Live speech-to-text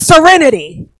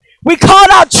serenity. We call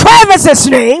out Travis's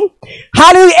name.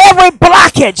 Hallelujah. Every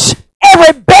blockage,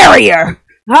 every barrier.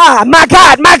 My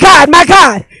God, my God, my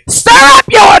God. Stir up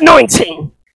your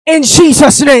anointing in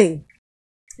Jesus' name.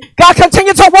 God,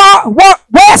 continue to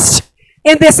rest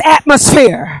in this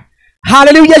atmosphere.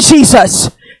 Hallelujah,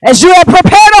 Jesus. As you have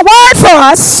prepared a word for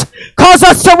us, cause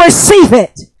us to receive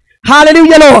it.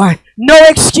 Hallelujah, Lord. No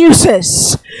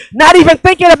excuses. Not even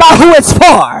thinking about who it's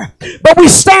for. But we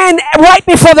stand right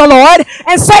before the Lord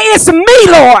and say, it's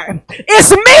me, Lord.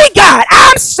 It's me, God.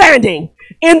 I'm standing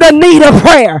in the need of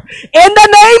prayer. In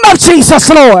the name of Jesus,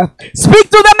 Lord. Speak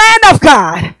through the man of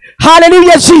God.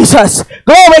 Hallelujah, Jesus.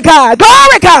 Glory, God.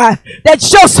 Glory, God.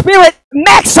 That your spirit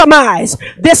maximize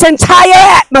this entire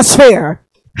atmosphere.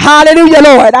 Hallelujah,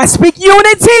 Lord. I speak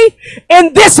unity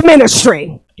in this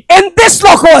ministry, in this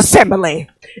local assembly,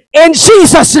 in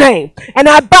Jesus' name. And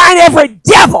I bind every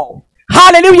devil,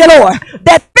 hallelujah, Lord,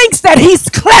 that thinks that he's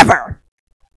clever.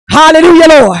 Hallelujah,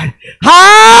 Lord.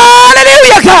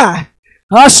 Hallelujah, God.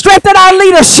 Strengthen our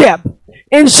leadership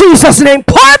in Jesus' name.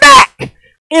 Pour back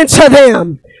into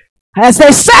them as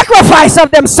they sacrifice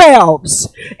of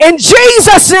themselves. In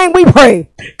Jesus' name we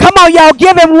pray. Come on, y'all,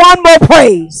 give him one more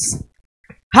praise.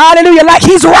 Hallelujah, like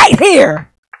he's right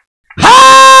here.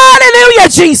 Hallelujah,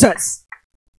 Jesus.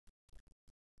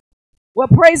 Well,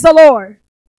 praise the Lord.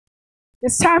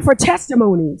 It's time for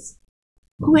testimonies.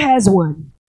 Who has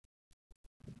one?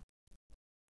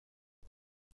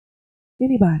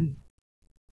 Anybody?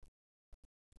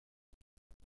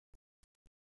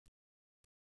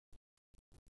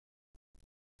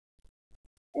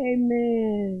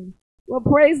 Amen. Well,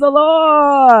 praise the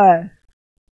Lord.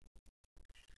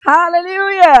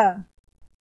 Hallelujah.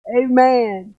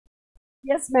 Amen.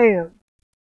 Yes, ma'am.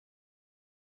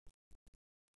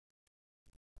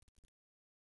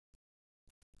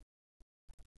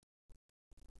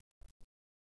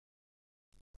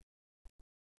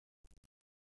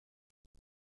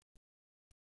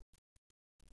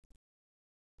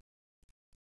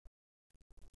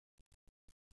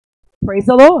 Praise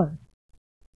the Lord.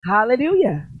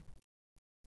 Hallelujah.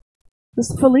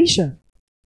 This is Felicia.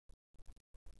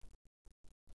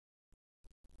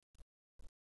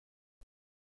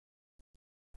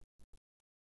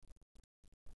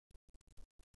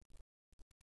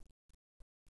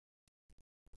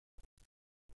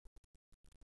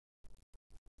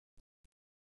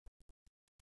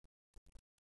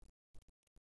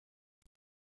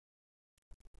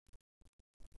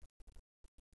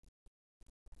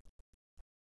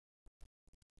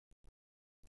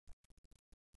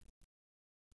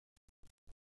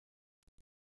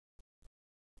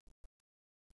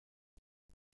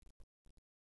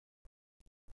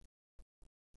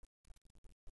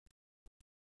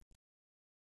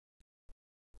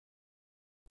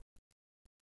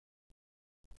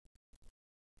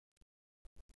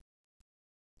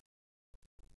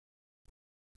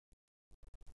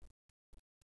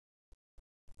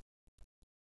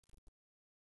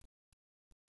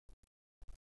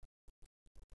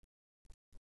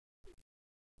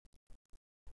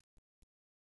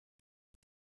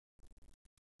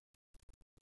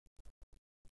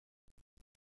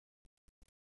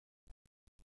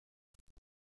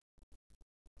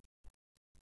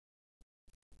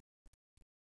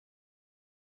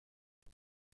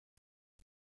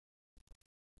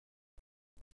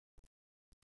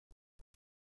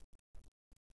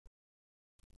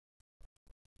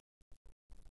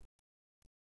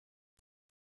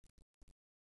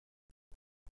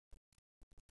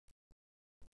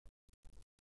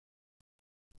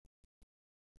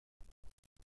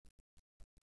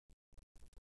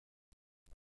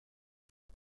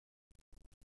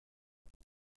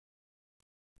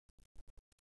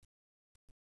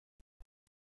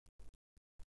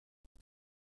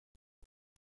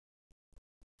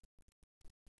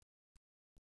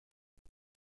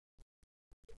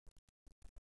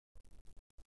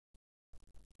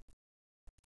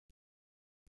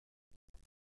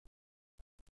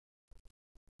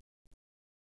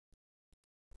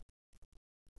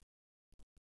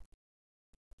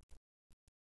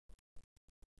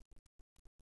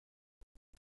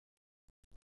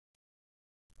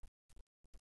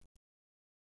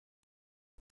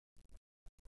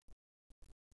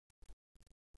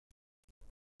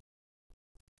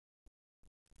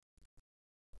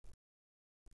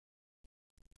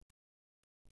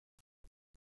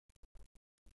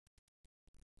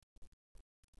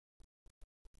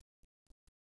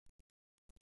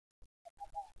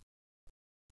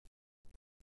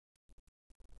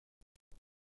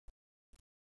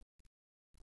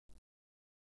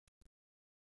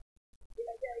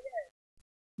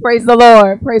 Praise the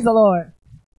Lord. Praise the Lord.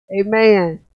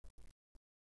 Amen.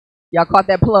 Y'all caught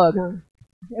that plug, huh?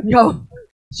 Yo,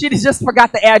 she just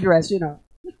forgot the address.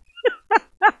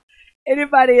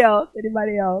 Anybody else?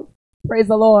 Anybody else? Praise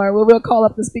the Lord. We will call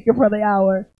up the speaker for the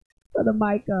hour, Brother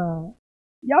Micah.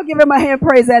 Y'all give him a hand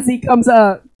praise as he comes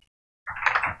up.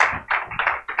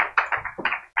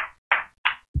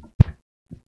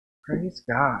 Praise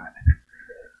God.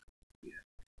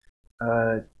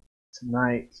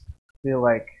 Tonight, I feel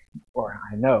like, or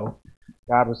I know,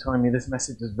 God was telling me this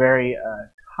message is very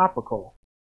topical.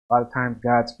 A lot of times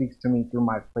God speaks to me through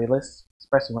my playlists,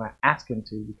 especially when I ask Him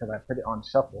to, because I put it on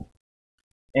shuffle.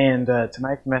 And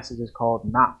tonight's message is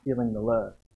called Not Feeling the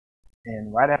Love.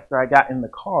 And right after I got in the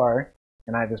car,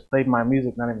 and I just played my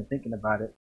music, not even thinking about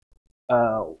it,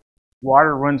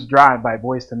 Water Runs Dry by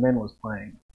Boyz II Men was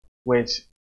playing, which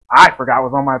I forgot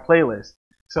was on my playlist.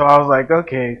 So I was like,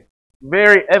 okay,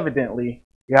 very evidently,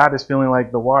 God is feeling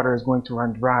like the water is going to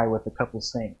run dry with a couple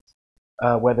saints,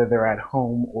 whether they're at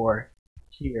home or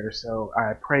here. So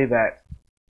I pray that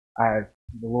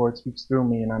the Lord speaks through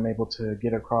me and I'm able to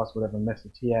get across whatever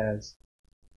message He has.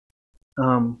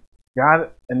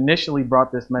 God initially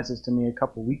brought this message to me a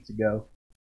couple weeks ago,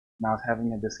 and I was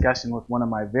having a discussion with one of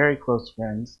my very close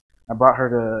friends. I brought her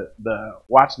to the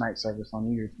watch night service on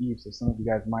New Year's Eve, so some of you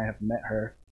guys might have met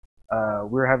her.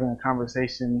 We were having a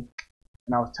conversation,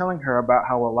 and I was telling her about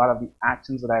how a lot of the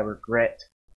actions that I regret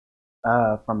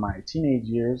from my teenage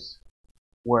years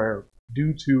were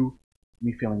due to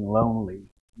me feeling lonely,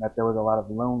 that there was a lot of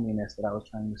loneliness that I was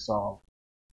trying to solve.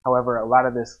 However, a lot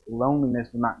of this loneliness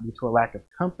was not due to a lack of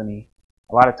company.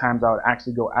 A lot of times I would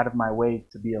actually go out of my way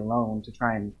to be alone, to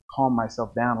try and calm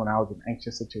myself down when I was in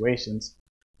anxious situations.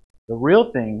 The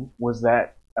real thing was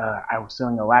that I was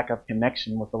feeling a lack of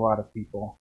connection with a lot of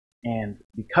people. And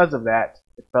because of that,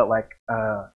 it felt like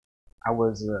I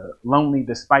was lonely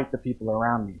despite the people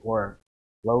around me, or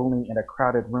lonely in a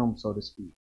crowded room, so to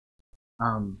speak.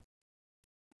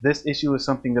 This issue is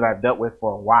something that I've dealt with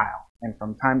for a while, and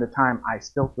from time to time, I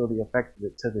still feel the effects of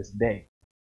it to this day.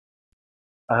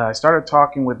 I started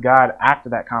talking with God after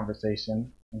that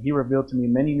conversation, and He revealed to me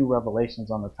many new revelations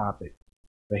on the topic.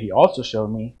 But He also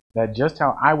showed me that just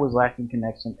how I was lacking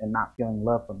connection and not feeling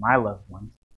love for my loved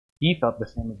ones, He felt the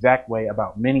same exact way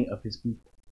about many of His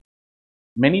people.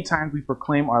 Many times we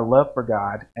proclaim our love for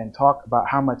God and talk about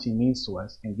how much He means to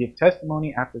us, and give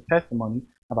testimony after testimony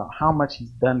about how much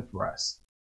He's done for us.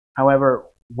 However,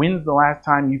 when's the last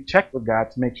time you checked with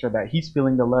God to make sure that He's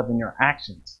feeling the love in your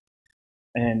actions,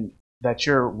 and that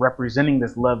you're representing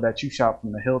this love that you shout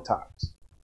from the hilltops?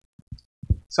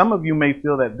 Some of you may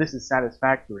feel that this is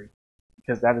satisfactory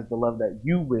because that is the love that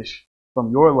you wish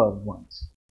from your loved ones.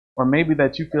 Or maybe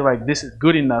that you feel like this is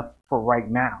good enough for right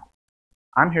now.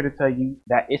 I'm here to tell you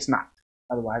that it's not.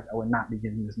 Otherwise, I would not be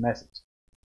giving this message.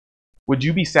 Would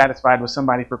you be satisfied with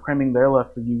somebody proclaiming their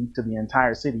love for you to the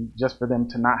entire city just for them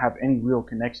to not have any real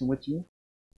connection with you?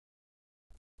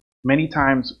 Many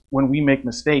times when we make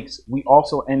mistakes, we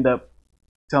also end up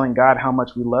telling God how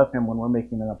much we love Him when we're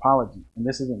making an apology. And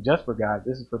this isn't just for God,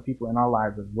 this is for people in our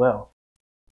lives as well.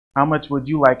 How much would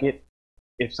you like it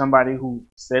if somebody who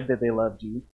said that they loved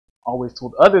you, always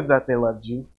told others that they loved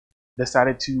you,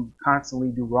 decided to constantly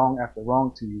do wrong after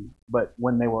wrong to you, but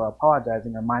when they were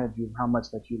apologizing, reminded you of how much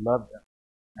that you loved them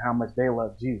and how much they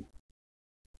loved you?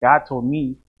 God told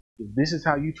me, if this is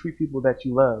how you treat people that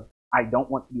you love, I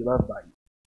don't want to be loved by you.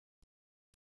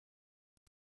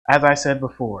 As I said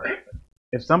before,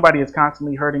 if somebody is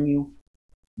constantly hurting you,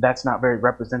 that's not very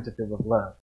representative of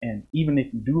love. And even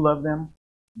if you do love them,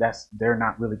 they're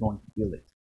not really going to feel it.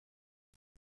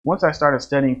 Once I started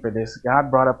studying for this,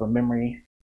 God brought up a memory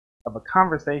of a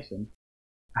conversation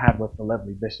I had with the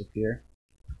lovely bishop here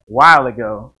a while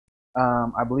ago.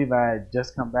 I believe I had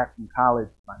just come back from college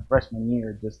my freshman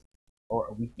year, just for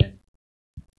a weekend.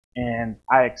 And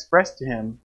I expressed to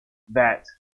him that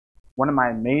one of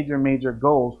my major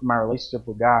goals for my relationship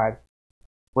with God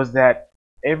was that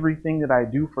everything that I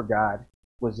do for God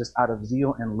was just out of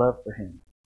zeal and love for Him.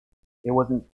 It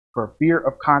wasn't for fear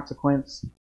of consequence.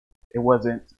 It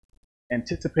wasn't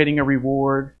anticipating a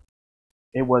reward.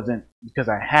 It wasn't because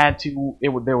I had to.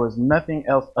 There was nothing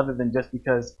else other than just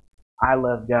because I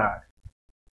love God.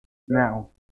 Now,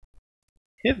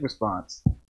 his response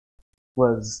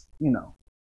was, the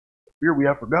fear we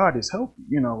have for God is healthy.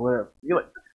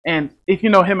 And if you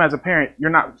know him as a parent, you're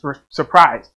not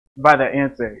surprised by that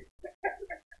answer.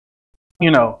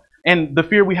 And the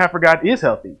fear we have for God is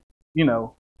healthy.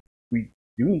 We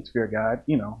do need to fear God,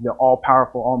 the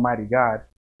all-powerful, almighty God.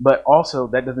 But also,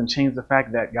 that doesn't change the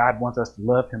fact that God wants us to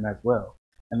love Him as well,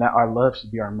 and that our love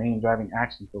should be our main driving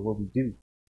action for what we do.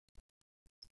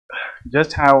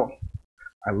 Just how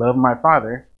I love my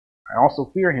Father. I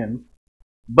also fear him.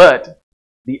 But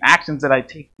the actions that I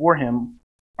take for him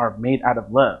are made out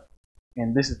of love.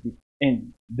 And this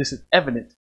is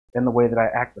evident in the way that I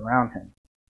act around him.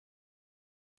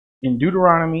 In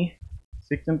Deuteronomy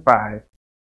 6:5,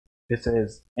 it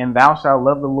says, "And thou shalt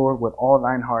love the Lord with all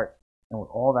thine heart, and with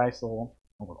all thy soul,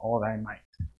 and with all thy might."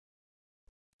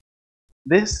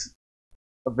 This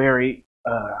a very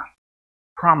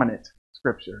prominent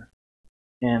scripture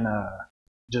in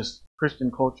just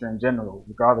Christian culture in general,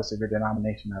 regardless of your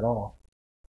denomination at all,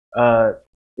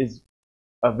 is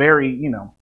a very,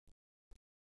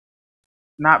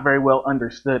 not very well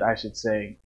understood, I should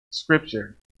say,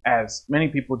 scripture, as many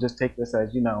people just take this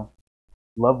as,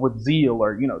 love with zeal,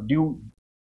 or, do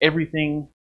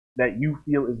everything that you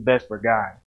feel is best for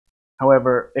God.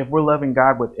 However, if we're loving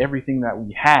God with everything that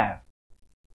we have,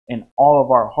 in all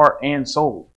of our heart and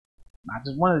soul, not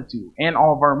just one of the two, and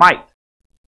all of our might,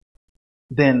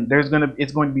 then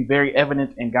it's going to be very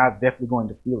evident, and God's definitely going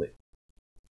to feel it.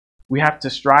 We have to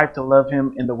strive to love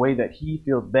him in the way that he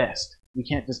feels best. We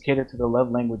can't just cater to the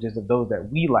love languages of those that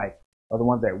we like, or the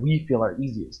ones that we feel are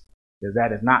easiest, because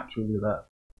that is not truly love.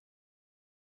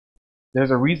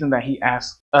 There's a reason that he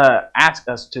asks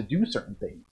us to do certain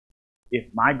things.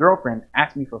 If my girlfriend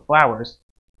asks me for flowers,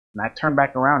 and I turn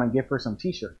back around and give her some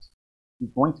t-shirts,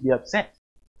 she's going to be upset,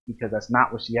 because that's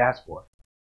not what she asked for.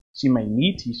 She may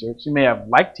need t-shirts, she may have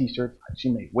liked t-shirts, she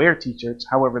may wear t-shirts,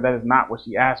 however, that is not what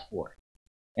she asked for.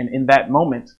 And in that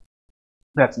moment,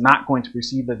 that's not going to be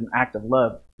perceived as an act of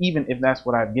love, even if that's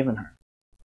what I've given her,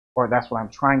 or that's what I'm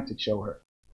trying to show her.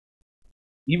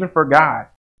 Even for God,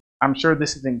 I'm sure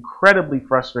this is incredibly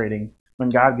frustrating when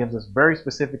God gives us very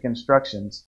specific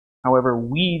instructions. However,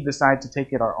 we decide to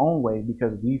take it our own way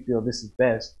because we feel this is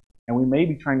best, and we may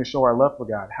be trying to show our love for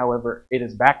God. However, it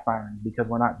is backfiring because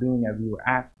we're not doing as we were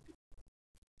asked.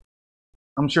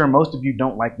 I'm sure most of you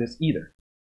don't like this either.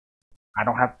 I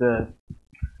don't have to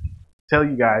tell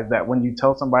you guys that when you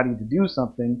tell somebody to do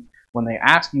something, when they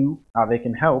ask you how they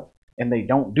can help and they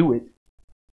don't do it,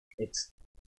 it's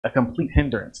a complete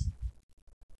hindrance.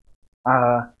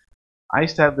 I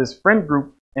used to have this friend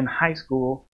group in high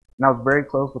school, and I was very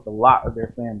close with a lot of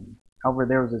their family. However,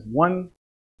 there was this one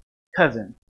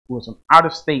cousin who was from out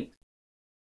of state.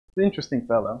 An interesting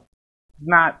fellow.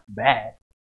 Not bad,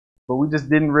 but we just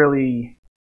didn't really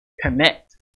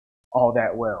connect all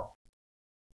that well.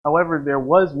 However, there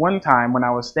was one time when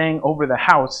I was staying over the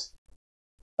house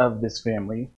of this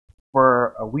family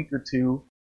for a week or two,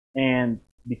 and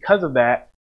because of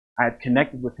that, I had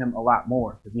connected with him a lot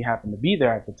more because he happened to be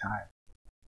there at the time.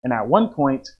 And at one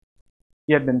point,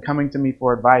 he had been coming to me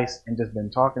for advice and just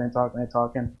been talking and talking and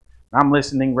talking. I'm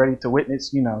listening, ready to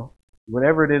witness,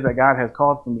 whatever it is that God has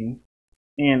called for me.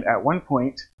 And at one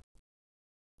point,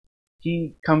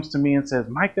 he comes to me and says,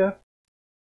 "Micah,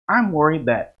 I'm worried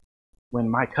that when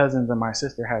my cousins and my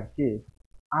sister have kids,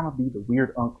 I'm going to be the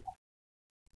weird uncle."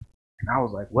 And I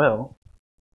was like, well,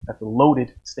 that's a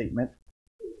loaded statement.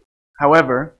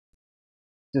 However,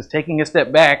 just taking a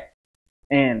step back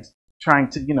and trying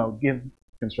to, give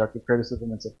constructive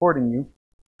criticism and supporting you,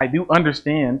 I do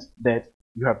understand that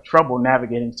you have trouble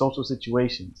navigating social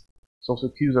situations. Social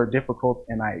cues are difficult,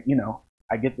 and I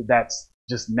get that that's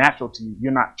just natural to you.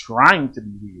 You're not trying to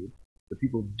be weird, but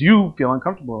people do feel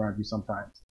uncomfortable around you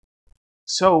sometimes.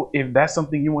 So if that's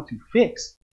something you want to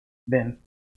fix, then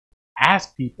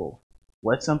ask people,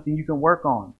 what's something you can work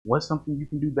on? What's something you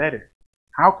can do better?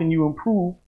 How can you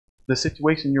improve the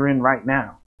situation you're in right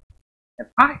now? And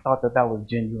I thought that was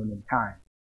genuine and kind.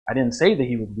 I didn't say that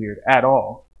he was weird at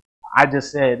all. I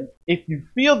just said, if you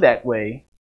feel that way,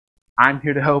 I'm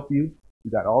here to help you.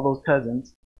 You got all those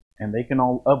cousins, and they can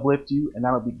all uplift you, and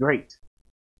that'll be great.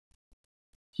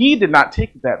 He did not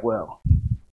take it that well.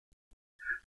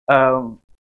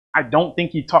 I don't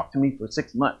think he talked to me for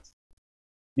 6 months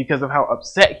because of how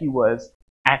upset he was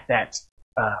at that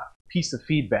piece of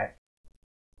feedback.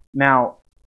 Now,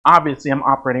 obviously, I'm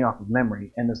operating off of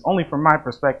memory, and it's only from my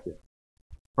perspective.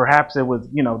 Perhaps it was,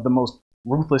 the most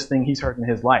ruthless thing he's heard in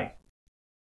his life.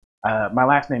 My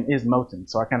last name is Moten,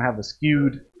 so I kind of have a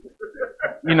skewed,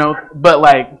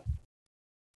 but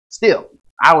still,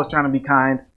 I was trying to be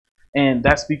kind, and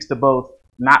that speaks to both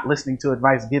not listening to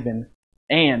advice given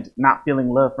and not feeling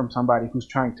love from somebody who's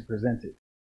trying to present it.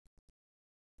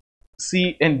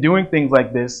 See, in doing things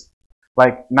like this,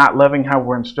 like not loving how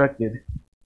we're instructed,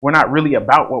 we're not really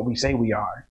about what we say we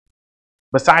are.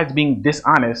 Besides being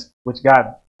dishonest, which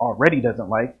God already doesn't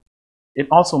like, it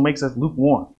also makes us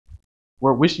lukewarm.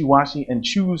 We're wishy-washy and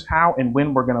choose how and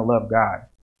when we're going to love God.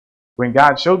 When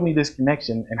God showed me this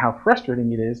connection and how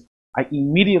frustrating it is, I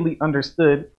immediately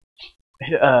understood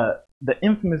the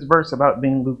infamous verse about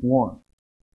being lukewarm.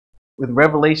 With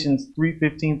Revelations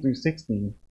 3:15 through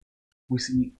 16, we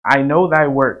see, I know thy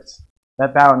works,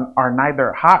 that thou art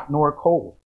neither hot nor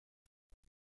cold.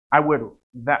 I would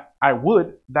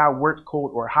thou wert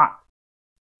cold or hot.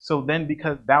 So then,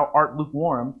 because thou art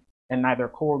lukewarm, and neither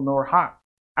cold nor hot,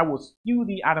 I will spew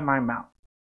thee out of my mouth.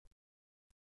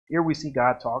 Here we see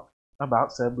God talk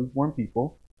about said lukewarm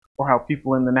people, or how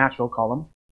people in the natural call them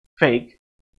fake,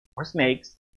 or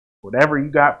snakes, whatever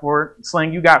you got for it,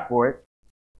 slang you got for it.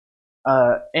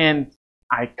 And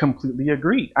I completely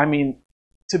agree. I mean,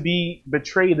 to be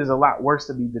betrayed is a lot worse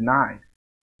than to be denied.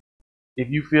 If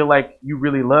you feel like you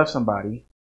really love somebody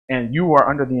and you are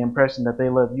under the impression that they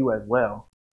love you as well,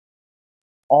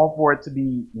 all for it to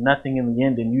be nothing in the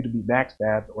end and you to be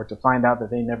backstabbed, or to find out that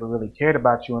they never really cared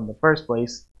about you in the first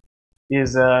place,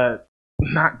 is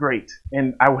not great.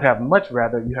 And I would have much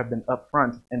rather you have been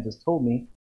upfront and just told me,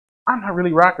 I'm not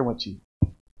really rocking with you.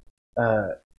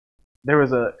 There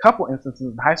was a couple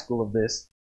instances in high school of this,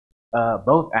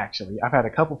 both actually. I've had a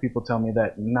couple people tell me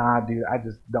that, nah, dude, I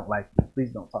just don't like you.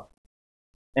 Please don't talk.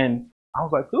 And I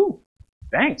was like, cool,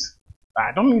 thanks.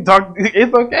 I don't need to talk.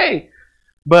 It's okay.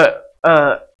 But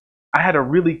I had a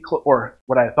really or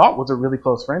what I thought was a really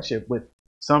close friendship with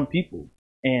some people,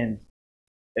 and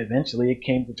eventually it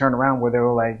came to turn around where they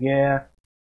were like, yeah,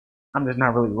 I'm just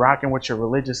not really rocking with your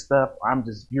religious stuff.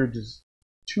 You're just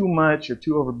too much or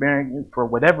too overbearing for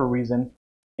whatever reason.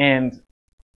 And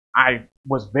I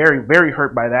was very, very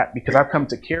hurt by that, because I've come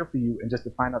to care for you, and just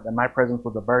to find out that my presence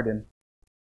was a burden,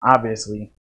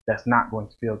 obviously that's not going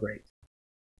to feel great.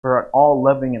 For an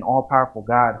all-loving and all-powerful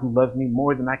God who loves me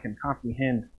more than I can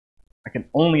comprehend, I can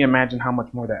only imagine how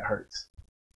much more that hurts.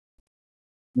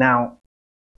 Now,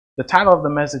 the title of the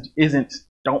message isn't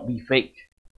Don't Be Fake.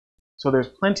 So there's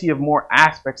plenty of more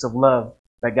aspects of love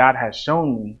that God has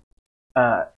shown me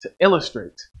to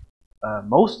illustrate.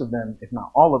 Most of them, if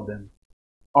not all of them,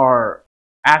 are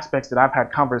aspects that I've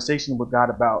had conversation with God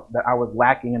about that I was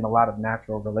lacking in a lot of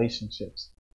natural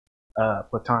relationships,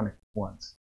 platonic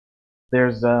ones.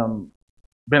 There's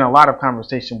been a lot of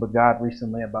conversation with God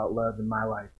recently about love in my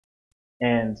life.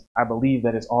 And I believe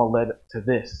that it's all led to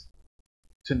this,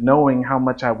 to knowing how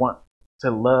much I want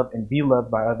to love and be loved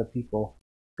by other people.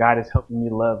 God is helping me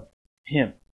love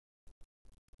Him.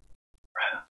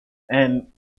 And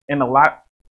in a lot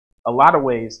of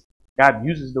ways, God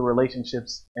uses the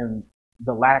relationships and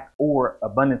the lack or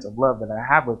abundance of love that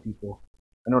I have with people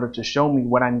in order to show me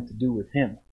what I need to do with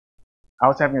Him. I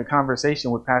was having a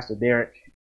conversation with Pastor Derek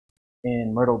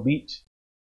in Myrtle Beach,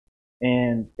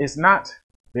 and it's not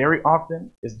very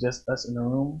often. It's just us in the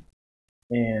room,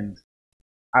 and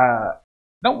I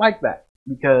don't like that,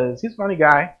 because he's a funny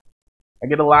guy. I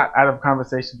get a lot out of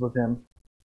conversations with him,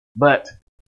 but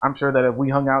I'm sure that if we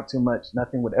hung out too much,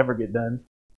 nothing would ever get done,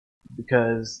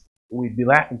 because we'd be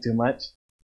laughing too much.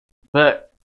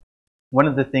 But one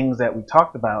of the things that we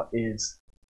talked about is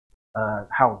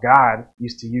how God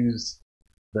used to use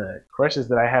the crushes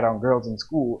that I had on girls in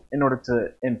school in order to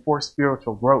enforce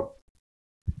spiritual growth.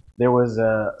 There was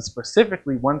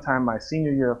specifically one time my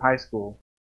senior year of high school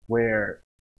where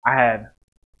I had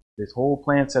this whole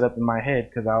plan set up in my head,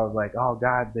 because I was like, oh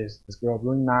God, this girl's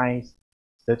really nice,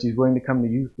 that she's willing to come to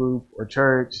youth group or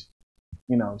church.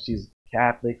 You know, she's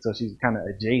Catholic, so she's kind of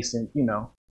adjacent, you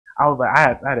know. I was like, I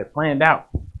had it planned out.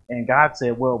 And God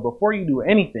said, well, before you do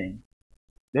anything,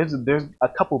 there's a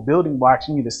couple building blocks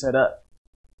you need to set up.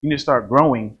 You need to start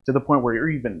growing to the point where you're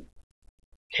even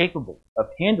capable of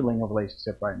handling a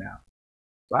relationship right now.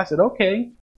 So I said,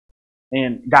 okay,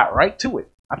 and got right to it.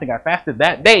 I think I fasted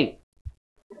that day.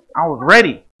 I was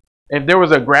ready. If there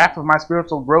was a graph of my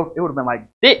spiritual growth, it would have been like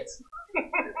this.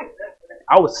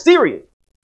 I was serious.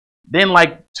 Then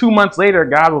like 2 months later,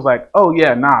 God was like, oh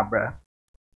yeah, nah, bruh.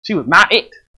 She was not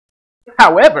it.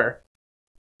 However,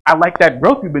 I like that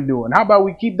growth you've been doing. How about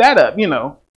we keep that up? You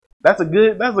know, that's a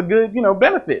good,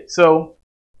 benefit. So,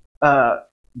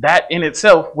 that in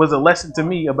itself was a lesson to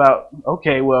me about,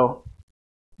 okay, well,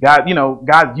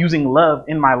 God using love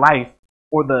in my life,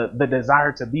 or the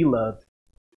desire to be loved,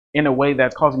 in a way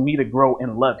that's causing me to grow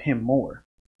and love Him more.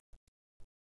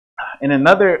 And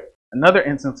another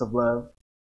instance of love,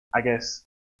 I guess,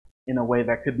 in a way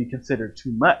that could be considered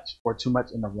too much, or too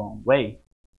much in the wrong way,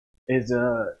 is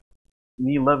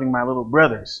me loving my little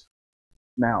brothers.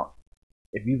 Now,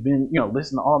 if you've been,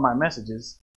 listening to all my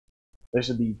messages, there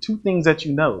should be two things that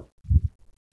you know.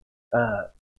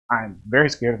 I'm very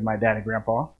scared of my dad and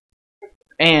grandpa,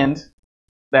 and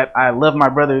that I love my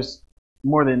brothers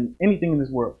more than anything in this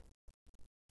world.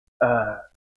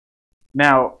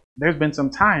 Now, there's been some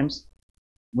times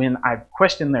when I've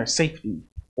questioned their safety,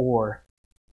 or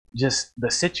just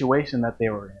the situation that they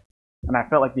were in. And I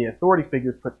felt like the authority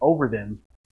figures put over them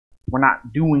were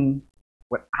not doing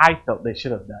what I felt they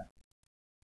should have done.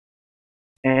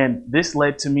 And this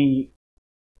led to me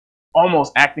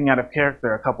almost acting out of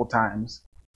character a couple times.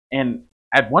 And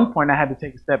at one point I had to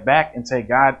take a step back and say,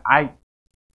 God,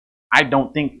 I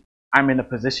don't think I'm in a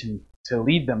position to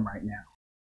lead them right now.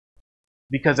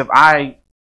 Because if I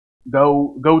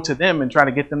go to them and try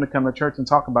to get them to come to church and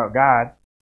talk about God,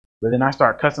 but then I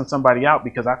start cussing somebody out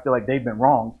because I feel like they've been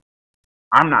wrong,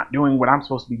 I'm not doing what I'm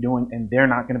supposed to be doing, and they're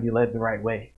not going to be led the right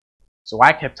way. So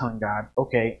I kept telling God,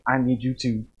 okay, I need you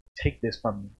to take this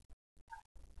from me.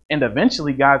 And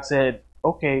eventually God said,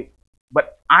 okay,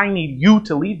 but I need you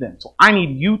to lead them. So I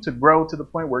need you to grow to the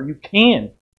point where you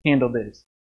can handle this.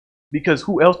 Because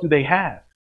who else do they have?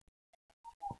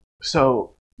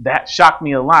 So that shocked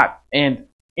me a lot and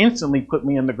instantly put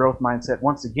me in the growth mindset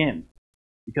once again.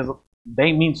 Because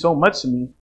they mean so much to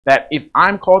me that if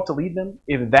I'm called to lead them,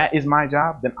 if that is my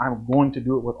job, then I'm going to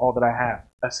do it with all that I have,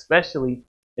 especially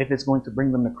if it's going to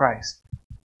bring them to Christ.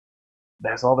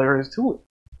 That's all there is to it.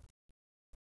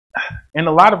 In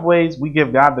a lot of ways, we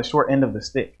give God the short end of the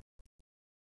stick.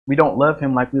 We don't love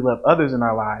him like we love others in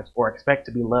our lives or expect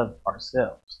to be loved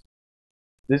ourselves.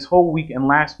 This whole week and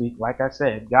last week, like I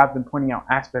said, God's been pointing out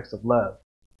aspects of love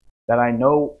that I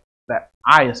know that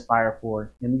I aspire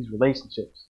for in these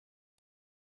relationships.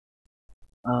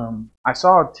 I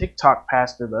saw a TikTok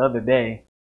pastor the other day,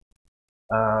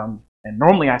 and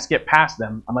normally I skip past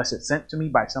them unless it's sent to me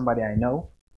by somebody I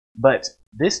know. But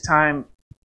this time,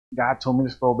 God told me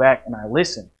to scroll back, and I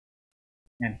listened.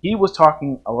 And he was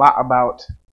talking a lot about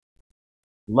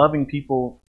loving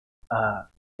people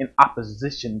in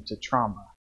opposition to trauma.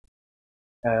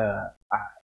 I'm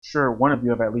sure one of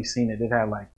you have at least seen it. It had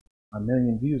like 1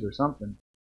 million views or something.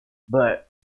 But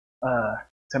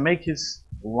to make his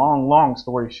long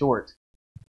story short,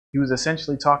 he was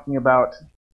essentially talking about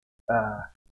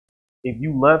if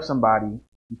you love somebody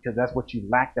because that's what you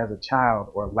lacked as a child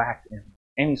or lacked in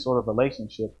any sort of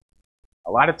relationship,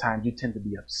 a lot of times you tend to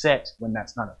be upset when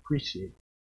that's not appreciated,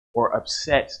 or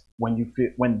upset when you feel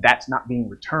when that's not being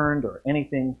returned or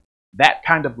anything. That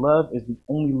kind of love is the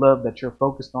only love that you're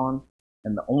focused on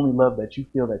and the only love that you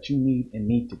feel that you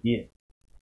need to give.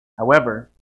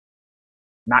 However,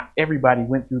 not everybody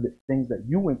went through the things that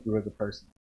you went through as a person.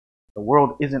 The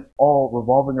world isn't all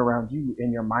revolving around you,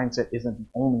 and your mindset isn't the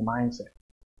only mindset.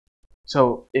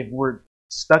 So if we're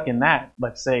stuck in that,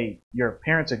 let's say your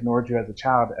parents ignored you as a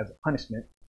child as a punishment,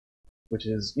 which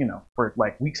is, for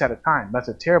like weeks at a time, that's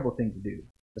a terrible thing to do.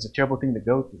 That's a terrible thing to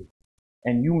go through.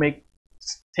 And you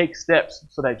take steps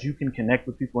so that you can connect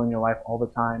with people in your life all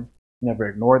the time. You never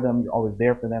ignore them. You're always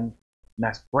there for them. And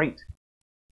that's great.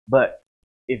 But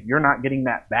if you're not getting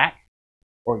that back,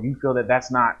 or you feel that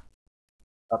that's not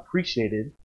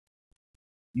appreciated,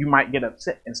 you might get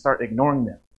upset and start ignoring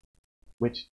them,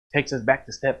 which takes us back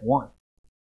to step one.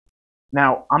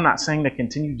 Now, I'm not saying to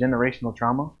continue generational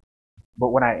trauma, but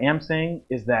what I am saying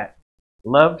is that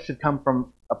love should come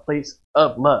from a place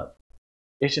of love.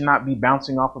 It should not be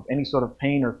bouncing off of any sort of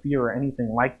pain or fear or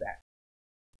anything like that.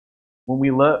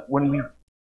 When we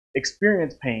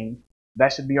experience pain,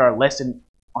 that should be our lesson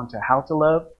onto how to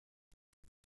love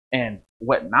and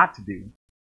what not to do.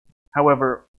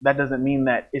 However, that doesn't mean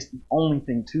that it's the only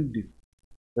thing to do.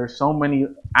 There's so many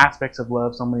aspects of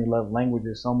love, so many love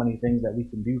languages, so many things that we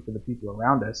can do for the people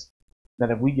around us, that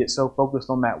if we get so focused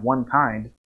on that one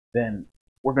kind, then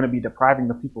we're going to be depriving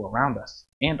the people around us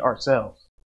and ourselves.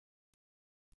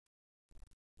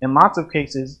 In lots of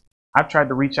cases, I've tried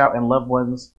to reach out and loved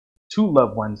ones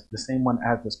the same one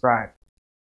as described.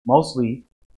 Mostly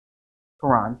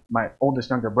Quran, my oldest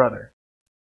younger brother.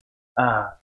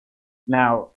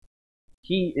 Now,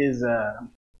 he is,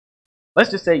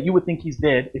 let's just say you would think he's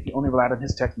dead if you only relied on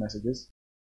his text messages.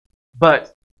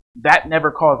 But that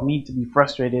never caused me to be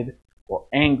frustrated or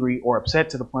angry or upset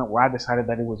to the point where I decided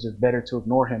that it was just better to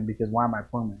ignore him, because why am I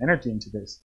pouring my energy into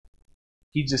this?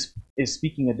 He just is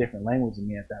speaking a different language than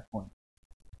me at that point.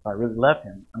 If I really love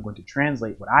him, I'm going to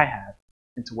translate what I have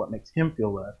into what makes him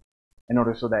feel loved, in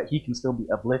order so that he can still be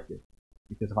uplifted.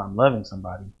 Because if I'm loving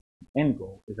somebody, the end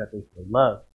goal is that they feel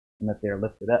loved and that they're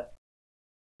lifted up,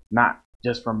 not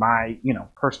just for my,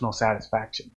 personal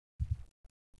satisfaction.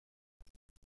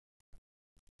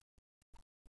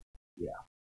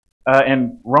 Yeah.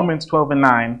 In Romans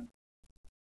 12:9,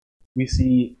 we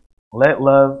see, let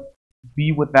love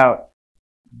be without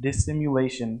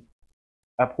dissimulation,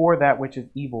 abhor that which is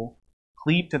evil,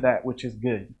 cleave to that which is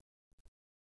good.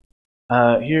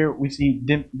 Here we see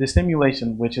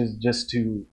dissimulation, which is just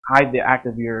to hide the act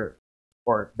of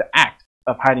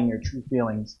hiding your true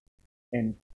feelings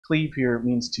and cleave here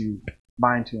means to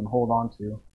bind to and hold on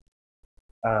to.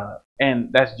 And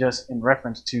that's just in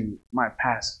reference to my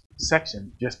past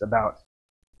section, just about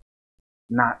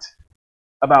not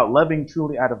about loving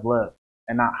truly out of love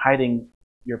and not hiding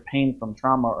your pain from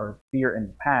trauma or fear in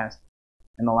the past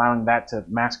and allowing that to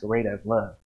masquerade as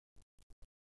love.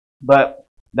 But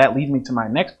that leads me to my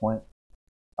next point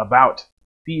about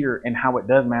fear and how it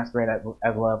does masquerade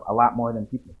as love a lot more than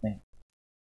people think.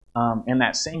 In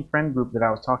that same friend group that I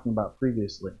was talking about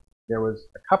previously, there was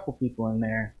a couple people in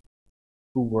there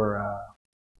who were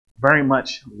very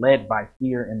much led by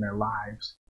fear in their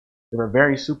lives. They were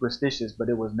very superstitious, but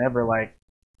it was never like,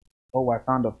 oh, I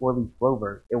found a 4-leaf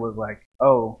clover. It was like,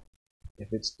 oh, if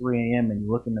it's 3 a.m. and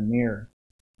you look in the mirror,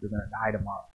 you're going to die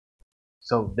tomorrow.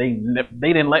 So they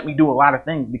didn't let me do a lot of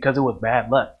things because it was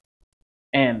bad luck.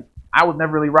 And I was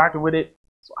never really rocking with it.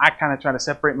 So I kind of try to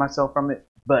separate myself from it,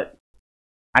 but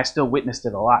I still witnessed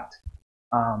it a lot.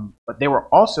 But they were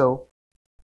also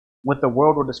what the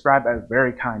world would describe as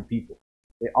very kind people.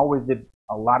 They always did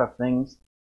a lot of things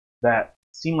that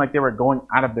seemed like they were going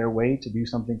out of their way to do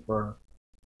something for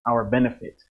our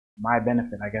benefit, my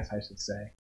benefit, I guess I should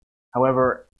say.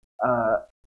 However,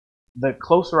 the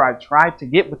closer I tried to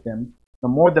get with them, the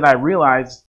more that I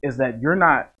realized is that you're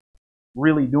not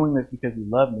really doing this because you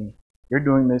love me. You're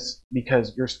doing this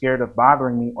because you're scared of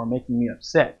bothering me or making me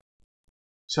upset.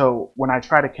 So when I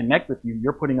try to connect with you,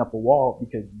 you're putting up a wall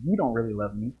because you don't really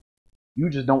love me. You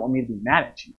just don't want me to be mad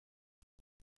at you.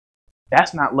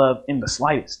 That's not love in the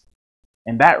slightest.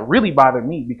 And that really bothered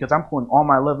me because I'm putting all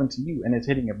my love into you and it's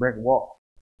hitting a brick wall.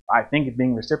 I think it's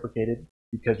being reciprocated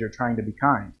because you're trying to be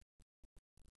kind.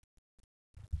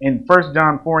 In 1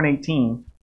 John 4:18,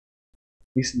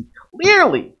 we see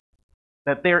clearly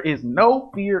that there is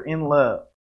no fear in love.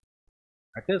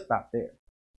 I could stop there.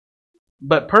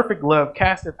 But perfect love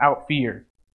casteth out fear,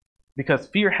 because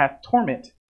fear hath torment.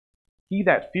 He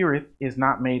that feareth is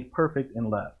not made perfect in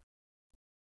love.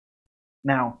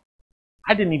 Now,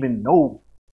 I didn't even know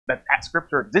that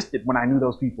scripture existed when I knew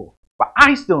those people. But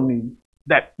I still knew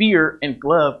that fear and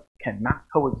love cannot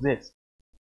coexist.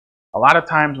 A lot of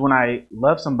times when I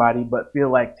love somebody but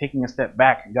feel like taking a step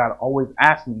back, God always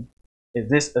asks me, is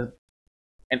this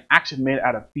an action made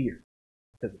out of fear?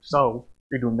 Because if so,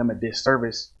 you're doing them a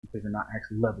disservice because you're not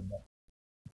actually loving them.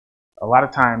 A lot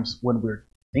of times when we're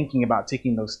thinking about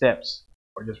taking those steps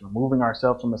or just removing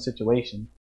ourselves from a situation,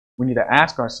 we need to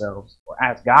ask ourselves, or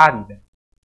ask God even,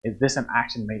 is this an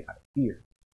action made out of fear?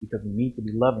 Because we need to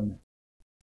be loving them.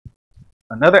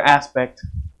 Another aspect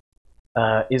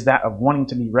is that of wanting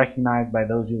to be recognized by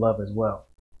those you love as well.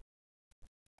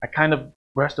 I kind of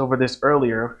brushed over this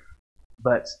earlier,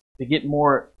 but to get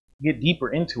deeper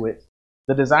into it,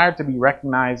 the desire to be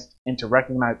recognized and to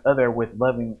recognize others with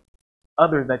loving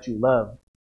others that you love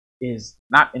is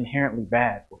not inherently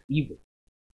bad or evil.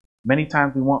 Many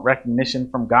times we want recognition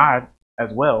from God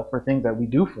as well for things that we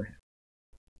do for Him.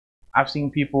 I've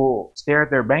seen people stare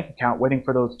at their bank account waiting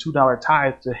for those $2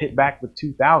 tithes to hit back with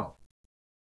 $2,000.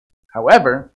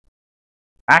 However,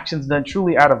 actions done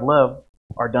truly out of love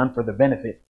are done for the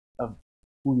benefit of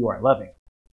who you are loving.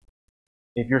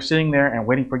 If you're sitting there and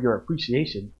waiting for your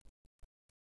appreciation,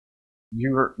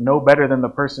 you're no better than the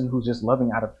person who's just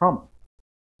loving out of trauma.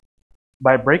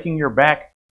 By breaking your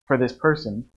back for this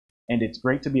person, and it's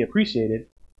great to be appreciated,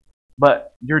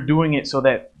 but you're doing it so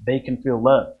that they can feel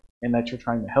loved and that you're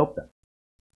trying to help them.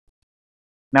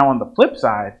 Now, on the flip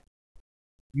side,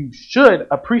 you should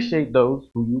appreciate those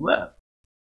who you love.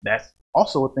 That's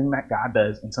also a thing that God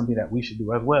does and something that we should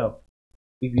do as well.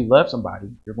 If you love somebody,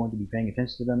 you're going to be paying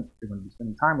attention to them, you're going to be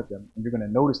spending time with them, and you're going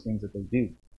to notice things that they do.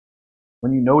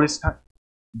 When you notice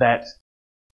that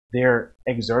they're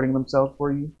exerting themselves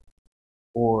for you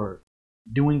or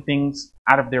doing things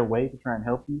out of their way to try and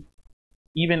help you,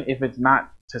 even if it's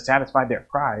not to satisfy their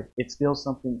pride, it's still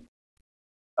something,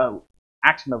 an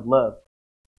action of love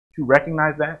to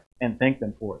recognize that and thank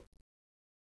them for it.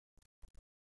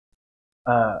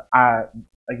 I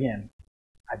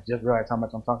just realized how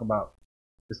much I'm talking about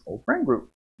this whole friend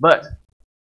group. But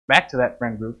back to that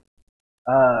friend group,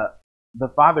 the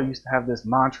father used to have this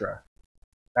mantra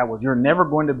that was, you're never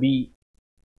going to be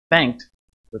thanked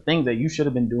for things that you should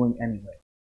have been doing anyway,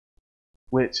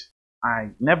 which I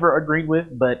never agreed with,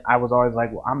 but I was always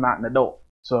like, well, I'm not an adult,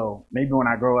 so maybe when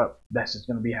I grow up, that's just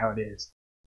going to be how it is.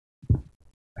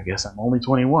 I guess I'm only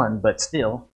 21, but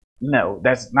still, no,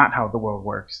 that's not how the world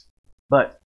works.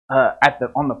 But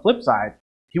on the flip side,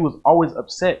 he was always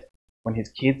upset when his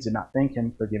kids did not thank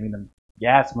him for giving them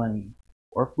gas money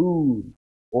or food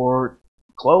or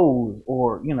clothes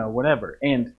or, whatever.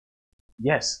 And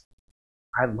yes,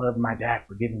 I love my dad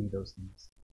for giving me those things.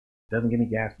 Doesn't give me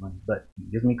gas money, but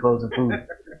he gives me clothes and food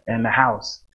and the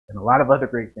house and a lot of other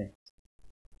great things.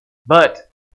 But,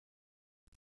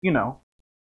 you know,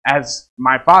 as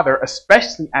my father,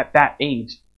 especially at that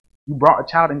age, you brought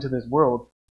a child into this world.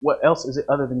 What else is it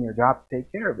other than your job to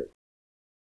take care of it?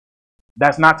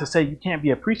 That's not to say you can't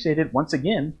be appreciated once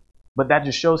again, but that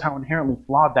just shows how inherently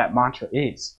flawed that mantra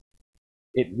is.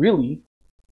 It really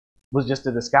was just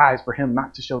a disguise for him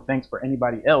not to show thanks for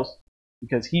anybody else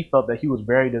because he felt that he was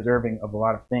very deserving of a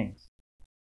lot of things.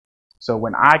 So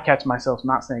when I catch myself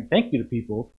not saying thank you to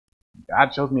people,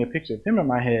 God shows me a picture of him in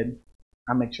my head,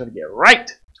 I make sure to get right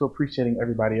to appreciating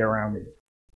everybody around me.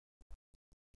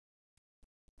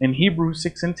 In Hebrews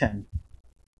 6 and 10,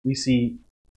 we see,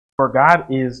 "For God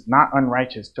is not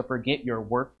unrighteous to forget your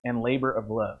work and labor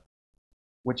of love,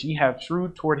 which ye have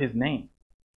shewed toward his name,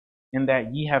 in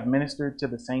that ye have ministered to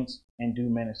the saints and do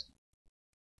minister."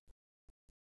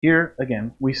 Here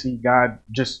again, we see God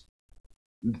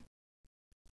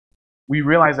we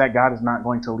realize that God is not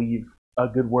going to leave a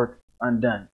good work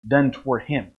undone, done toward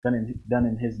him, done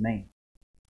in his name.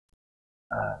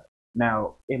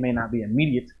 Now, it may not be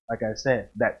immediate, like I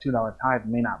said, that $2 tithe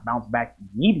may not bounce back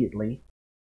immediately.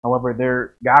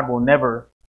 However, God will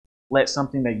never let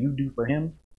something that you do for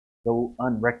him go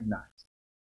unrecognized.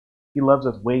 He loves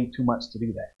us way too much to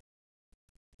do that.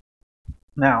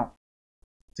 Now,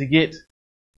 to get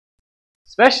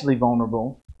especially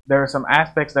vulnerable, there are some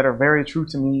aspects that are very true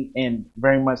to me and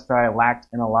very much that I lacked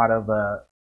in a lot of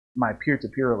my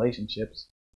peer-to-peer relationships.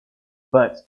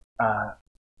 But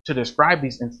to describe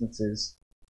these instances,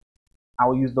 I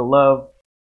will use the love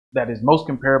that is most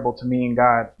comparable to me and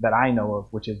God that I know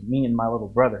of, which is me and my little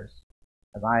brothers,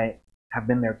 as I have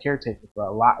been their caretaker for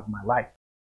a lot of my life.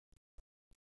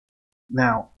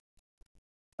 Now,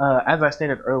 as I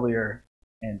stated earlier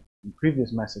and in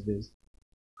previous messages,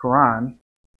 Quran,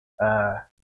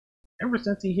 ever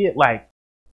since he hit like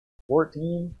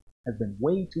 14, has been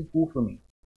way too cool for me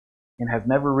and has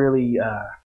never really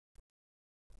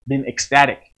been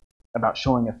ecstatic about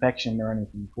showing affection or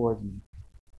anything towards me.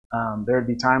 There would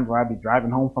be times where I'd be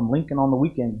driving home from Lincoln on the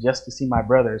weekend just to see my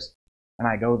brothers, and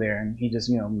I go there and he just,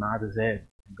 nods his head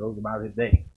and goes about his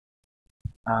day.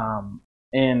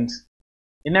 And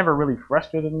it never really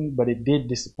frustrated me, but it did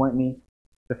disappoint me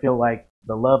to feel like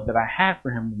the love that I had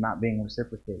for him was not being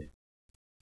reciprocated.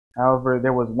 However,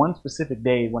 there was one specific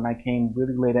day when I came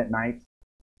really late at night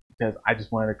because I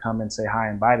just wanted to come and say hi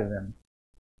and bye to them.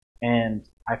 And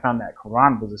I found that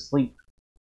Quran was asleep.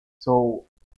 So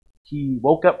he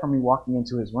woke up from me walking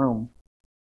into his room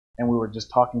and we were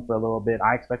just talking for a little bit.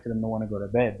 I expected him to want to go to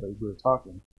bed, but we were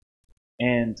talking.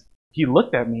 And he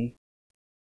looked at me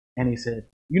and he said,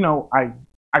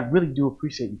 I really do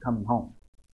appreciate you coming home.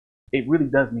 It really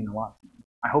does mean a lot to me.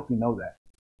 I hope you know that.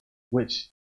 Which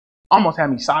almost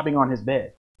had me sobbing on his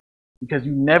bed because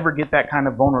you never get that kind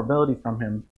of vulnerability from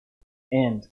him.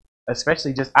 And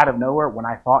especially just out of nowhere when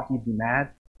I thought he'd be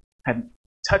mad, had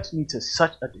touched me to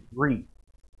such a degree.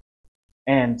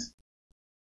 And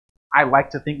I like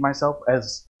to think myself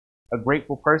as a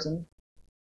grateful person,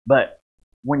 but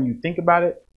when you think about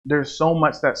it, there's so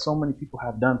much that so many people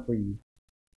have done for you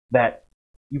that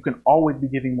you can always be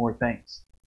giving more thanks.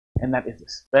 And that is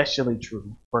especially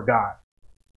true for God.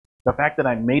 The fact that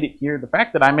I made it here, the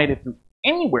fact that I made it through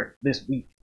anywhere this week.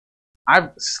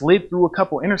 I've slid through a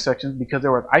couple intersections because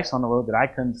there was ice on the road that I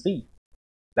couldn't see.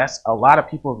 That's a lot of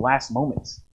people's last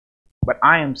moments. But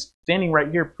I am standing right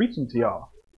here preaching to y'all.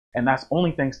 And that's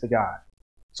only thanks to God.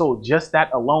 So just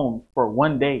that alone for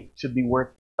one day should be worth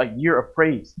a year of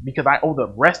praise because I owe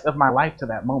the rest of my life to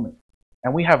that moment.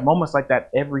 And we have moments like that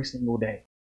every single day.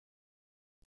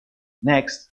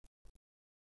 Next,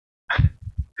 I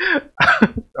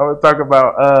want to talk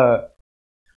about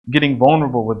getting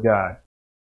vulnerable with God.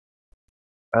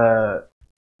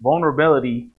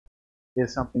 Vulnerability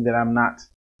is something that I'm not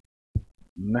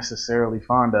necessarily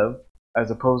fond of,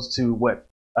 as opposed to what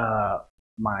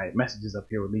my messages up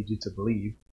here would lead you to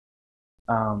believe.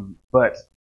 But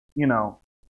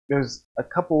there's a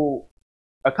couple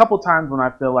times when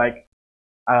I feel like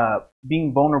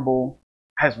being vulnerable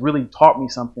has really taught me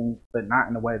something, but not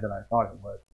in the way that I thought it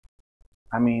would.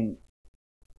 I mean,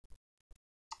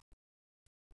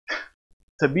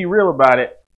 to be real about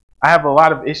it, I have a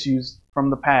lot of issues from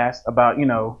the past about,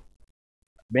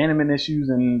 abandonment issues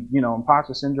and,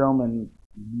 imposter syndrome and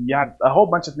a whole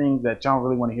bunch of things that y'all don't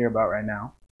really want to hear about right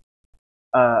now.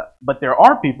 But there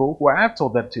are people who I have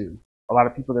told that to, a lot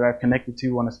of people that I've connected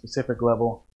to on a specific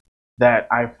level that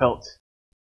I felt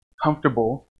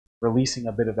comfortable releasing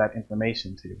a bit of that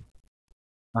information to.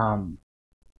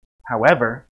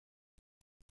 However,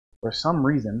 for some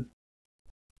reason,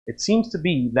 it seems to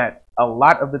be that a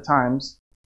lot of the times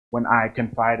when I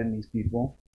confide in these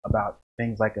people about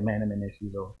things like abandonment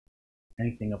issues or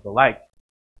anything of the like,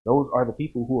 those are the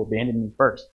people who abandoned me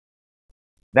first.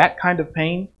 That kind of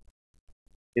pain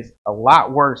is a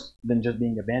lot worse than just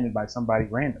being abandoned by somebody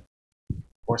random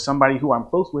or somebody who I'm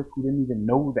close with who didn't even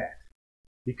know that,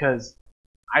 because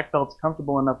I felt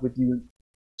comfortable enough with you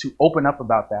to open up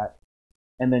about that,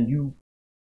 and then you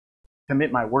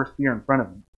commit my worst fear in front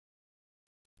of me.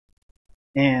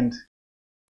 And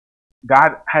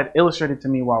God had illustrated to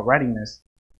me while writing this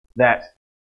that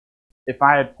if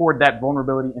I had poured that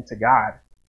vulnerability into God,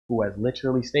 who has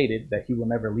literally stated that he will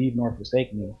never leave nor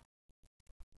forsake me,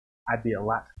 I'd be a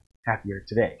lot happier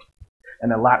today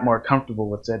and a lot more comfortable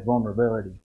with said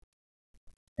vulnerability.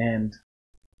 And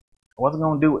I wasn't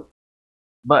going to do it.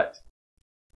 But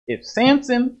if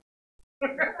Samson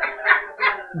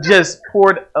just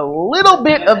poured a little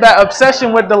bit of that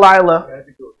obsession with Delilah,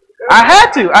 I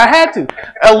had to.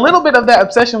 A little bit of that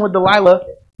obsession with Delilah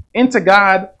into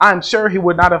God, I'm sure he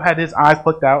would not have had his eyes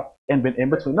plucked out and been in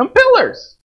between them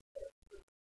pillars.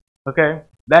 Okay?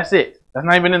 That's it. That's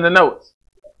not even in the notes.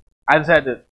 I just had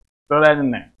to throw that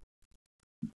in there.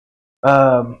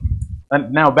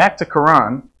 And now back to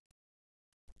Quran.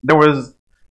 There was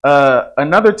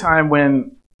another time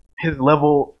when his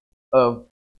level of,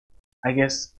 I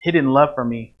guess, hidden love for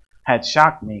me had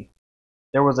shocked me.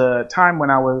 There was a time when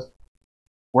I was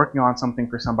working on something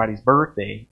for somebody's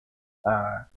birthday.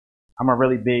 I'm a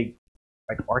really big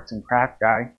arts and craft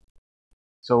guy,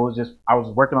 so it was I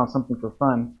was working on something for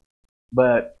fun.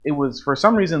 But it was, for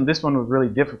some reason, this one was really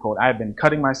difficult. I had been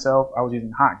cutting myself. I was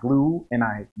using hot glue, and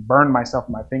I burned myself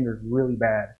in my fingers really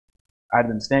bad. I'd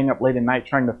been staying up late at night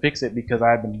trying to fix it because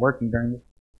I had been working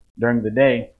during the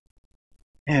day.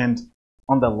 And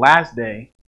on the last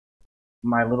day,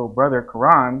 my little brother,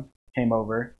 Karan, came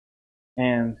over,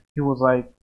 and he was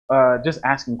just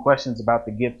asking questions about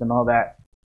the gift and all that.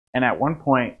 And at one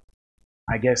point,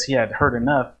 I guess he had heard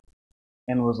enough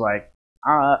and was like,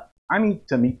 I need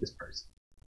to meet this person.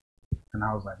 And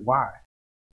I was like, why?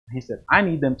 And he said, I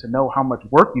need them to know how much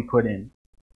work you put in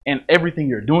and everything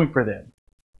you're doing for them.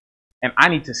 And I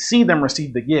need to see them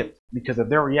receive the gift, because if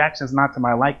their reaction is not to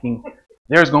my liking,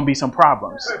 there's going to be some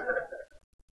problems.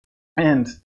 And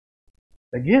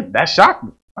again, that shocked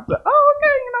me. I said, oh, okay,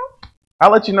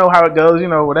 I'll let you know how it goes,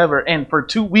 whatever. And for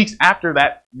 2 weeks after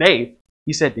that day,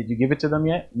 he said, did you give it to them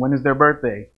yet? When is their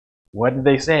birthday? What did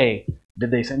they say? Did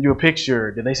they send you a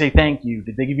picture? Did they say thank you?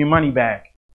 Did they give you money back?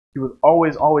 He was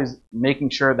always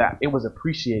making sure that it was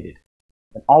appreciated,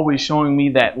 and always showing me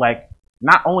that,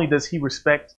 not only does he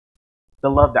respect the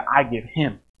love that I give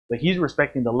him, but he's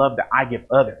respecting the love that I give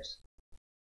others.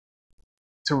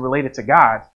 To relate it to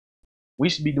God, we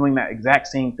should be doing that exact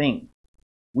same thing.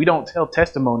 We don't tell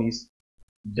testimonies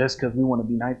just because we want to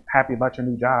be happy about your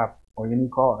new job or your new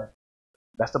car.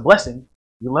 That's a blessing.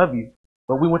 We love you.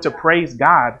 But we want to praise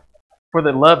God for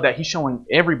the love that he's showing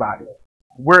everybody.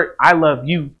 I love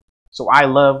you, so I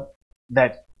love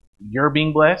that you're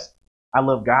being blessed. I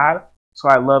love God, so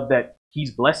I love that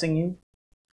he's blessing you.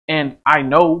 And I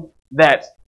know that,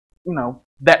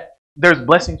 that there's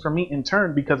blessings for me in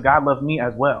turn because God loves me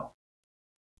as well.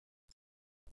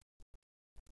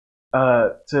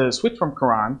 To switch from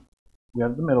Quran, we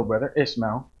have the middle brother,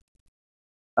 Ishmael.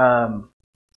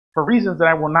 For reasons that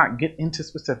I will not get into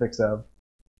specifics of,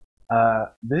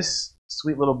 this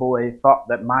sweet little boy thought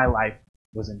that my life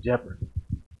was in jeopardy.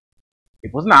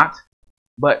 It was not,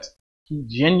 but he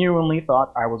genuinely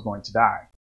thought I was going to die.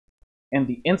 And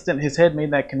the instant his head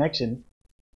made that connection,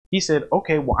 he said,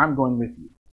 okay, well, I'm going with you.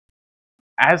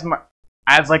 As an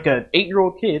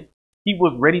 8-year-old kid, he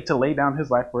was ready to lay down his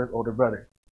life for his older brother,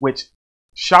 which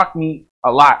shocked me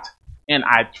a lot. And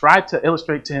I tried to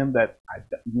illustrate to him that,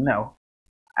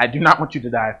 I do not want you to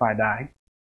die if I die.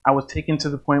 I was taken to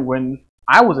the point when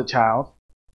I was a child,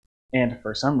 and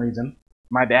for some reason,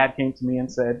 my dad came to me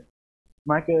and said,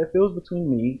 Micah, if it was between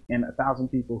me and 1,000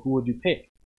 people, who would you pick?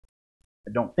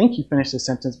 I don't think he finished his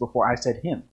sentence before I said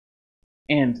him.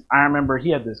 And I remember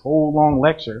he had this whole long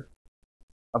lecture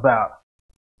about,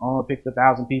 I picked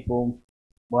 1,000 people,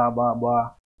 blah, blah,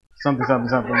 blah, something, something,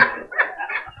 something.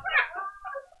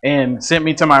 And sent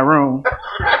me to my room.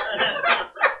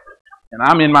 And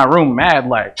I'm in my room mad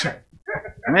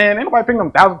man, ain't nobody picking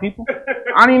them 1,000 people.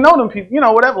 I don't even know them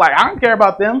people, whatever. I don't care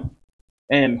about them.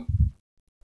 And,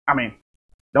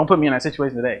 don't put me in that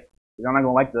situation today. I'm not going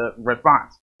to like the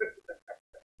response.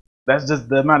 That's just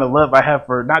the amount of love I have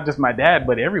for not just my dad,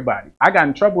 but everybody. I got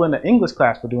in trouble in the English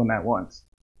class for doing that once,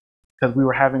 because we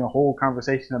were having a whole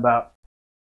conversation about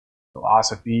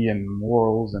philosophy and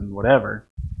morals and whatever.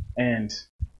 And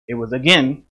it was,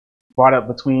 again, brought up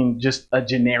between just a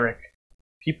generic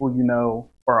people you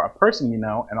know or a person you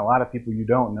know and a lot of people you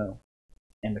don't know.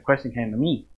 And the question came to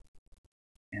me.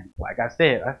 And like I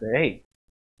said, hey,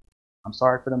 I'm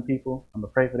sorry for them people. I'm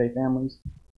afraid for their families.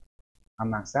 I'm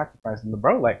not sacrificing the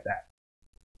bro like that.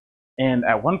 And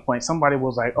at one point, somebody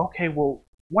was like, okay, well,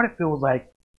 what if it was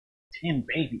like 10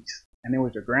 babies and it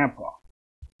was your grandpa?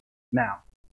 Now,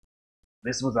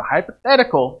 this was a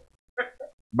hypothetical,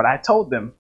 but I told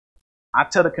them, I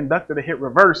tell the conductor to hit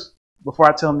reverse before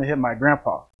I tell him to hit my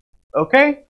grandpa.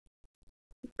 Okay?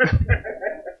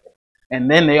 And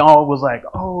then they all was like,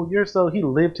 oh, he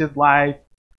lived his life.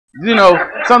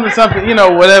 Something,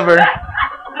 whatever.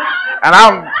 And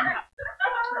I'm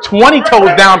 20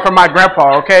 toes down from my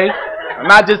grandpa, okay?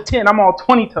 Not just 10, I'm all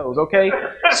 20 toes, okay?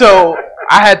 So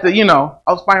I had to,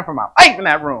 I was fighting for my life in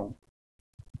that room.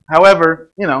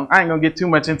 However, I ain't gonna get too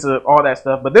much into all that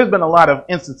stuff, but there's been a lot of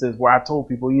instances where I told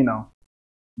people,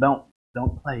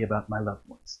 don't play about my loved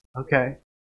ones, okay?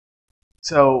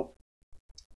 So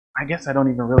I guess I don't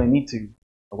even really need to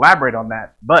elaborate on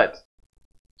that, but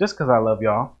just because I love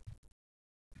y'all.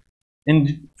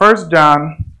 In 1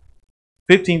 John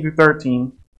 15 through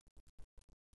 13,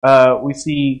 we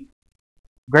see,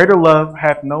 greater love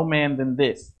hath no man than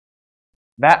this,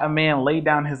 that a man lay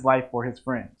down his life for his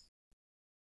friends.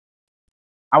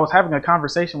 I was having a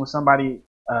conversation with somebody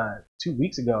 2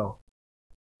 weeks ago,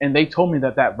 and they told me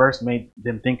that verse made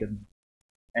them think of me.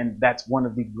 And that's one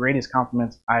of the greatest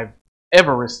compliments I've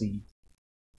ever received.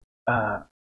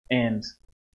 And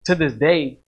to this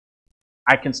day,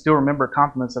 I can still remember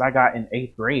compliments that I got in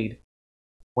 8th grade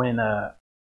when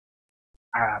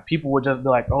people would just be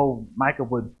like, oh, Micah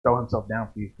would throw himself down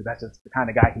for you because that's just the kind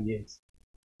of guy he is.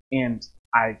 And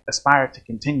I aspire to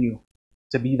continue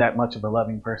to be that much of a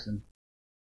loving person.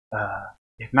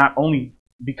 If not only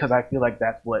because I feel like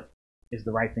that's what is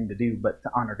the right thing to do, but to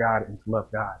honor God and to love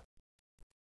God.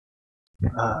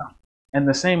 In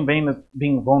the same vein of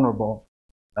being vulnerable,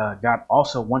 God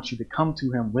also wants you to come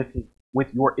to him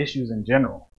with your issues in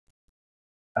general.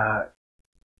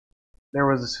 There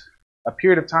was a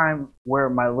period of time where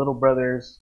my little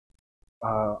brothers,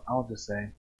 I'll just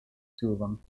say 2 of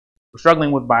them, were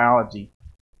struggling with biology.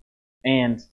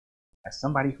 And as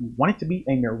somebody who wanted to be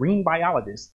a marine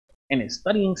biologist and is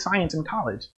studying science in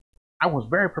college, I was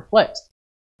very perplexed.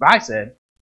 But I said,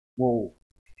 well,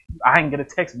 I didn't get a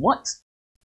text once.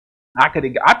 I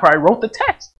probably wrote the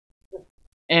text.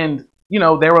 And, they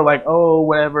were like, oh,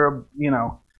 whatever,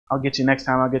 I'll get you next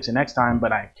time.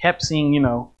 But I kept seeing,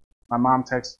 my mom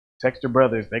text her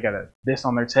brothers, they got this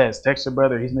on their test. Text your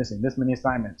brother, he's missing this many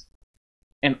assignments.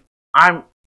 And I'm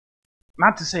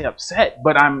not to say upset,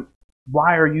 but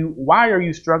why are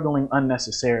you struggling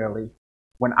unnecessarily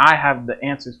when I have the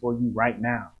answers for you right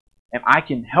now? And I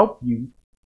can help you,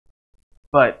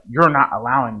 but you're not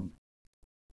allowing me.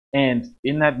 And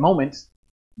in that moment,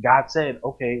 God said,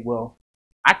 okay, well,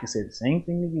 I can say the same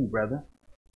thing to you, brother.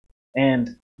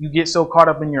 And you get so caught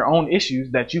up in your own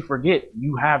issues that you forget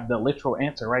you have the literal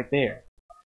answer right there.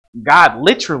 God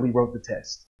literally wrote the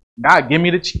test. God, give me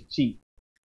the cheat sheet.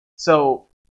 So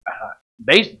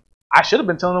I should have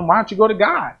been telling them, why don't you go to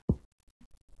God?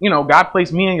 God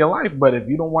placed me in your life, but if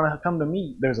you don't want to come to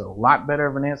me, there's a lot better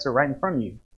of an answer right in front of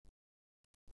you.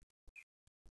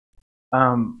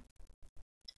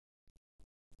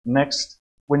 Next,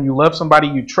 when you love somebody,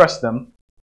 you trust them,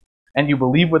 and you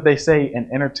believe what they say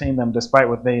and entertain them despite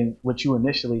what you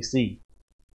initially see.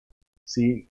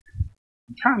 See,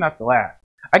 I'm trying not to laugh.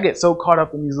 I get so caught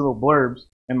up in these little blurbs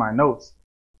in my notes,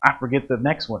 I forget the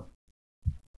next one.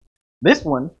 This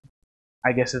one,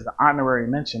 I guess, is the honorary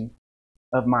mention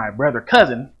of my brother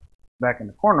cousin back in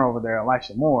the corner over there,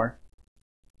 Elisha Moore.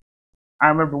 I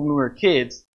remember when we were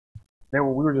kids, we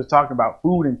were just talking about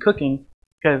food and cooking,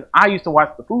 because I used to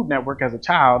watch the Food Network as a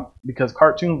child because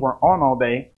cartoons weren't on all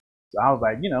day. So I was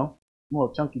like, I'm a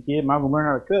little chunky kid, might as well learn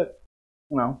how to cook.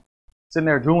 Sitting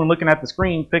there drooling, looking at the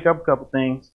screen, pick up a couple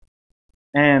things.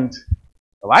 And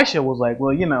Elisha was like,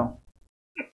 well,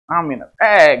 I'm in a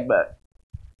bag, but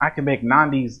I can make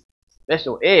Nandi's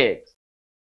special eggs.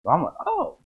 So I'm like,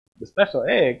 oh, the special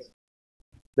eggs?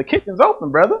 The kitchen's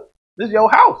open, brother. This is your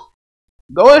house.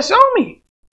 Go ahead and show me.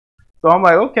 So I'm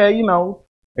like, okay,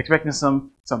 expecting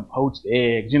some poached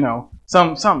eggs,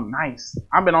 something nice.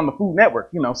 I've been on the Food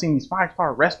Network, seen these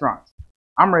 5-star restaurants.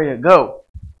 I'm ready to go.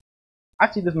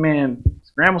 I see this man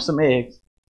scramble some eggs.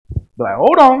 Be like,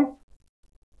 hold on.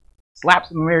 Slap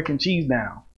some American cheese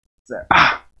down. Say,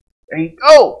 there you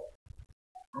go.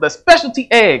 The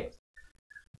specialty eggs.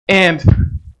 And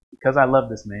because I love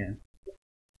this man.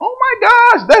 Oh my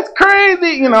gosh, that's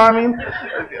crazy.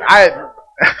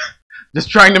 just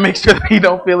trying to make sure that he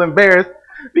don't feel embarrassed,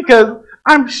 because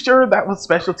I'm sure that was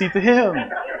specialty to him.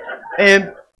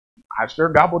 And I sure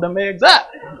gobbled them eggs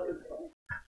up.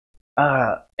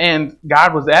 And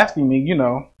God was asking me,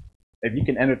 if you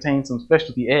can entertain some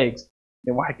specialty eggs,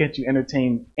 then why can't you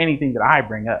entertain anything that I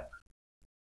bring up?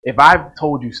 If I've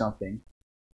told you something,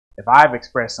 if I've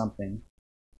expressed something,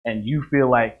 and you feel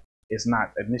like it's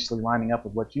not initially lining up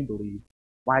with what you believe,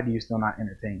 why do you still not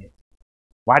entertain it?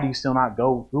 Why do you still not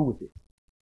go through with it?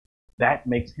 That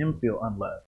makes him feel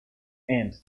unloved.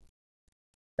 And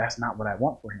that's not what I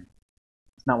want for him.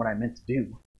 It's not what I meant to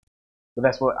do. But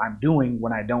that's what I'm doing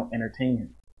when I don't entertain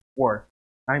him. Or,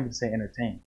 not even to say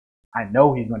entertain. I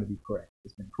know he's going to be correct.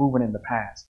 It's been proven in the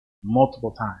past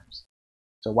multiple times.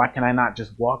 So why can I not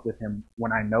just walk with him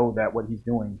when I know that what he's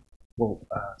doing will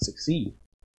succeed?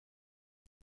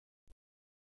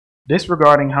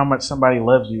 Disregarding how much somebody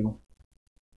loves you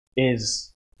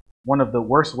is one of the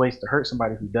worst ways to hurt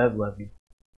somebody who does love you.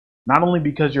 Not only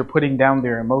because you're putting down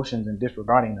their emotions and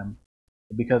disregarding them,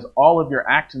 but because all of your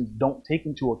actions don't take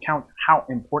into account how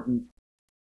important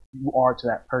you are to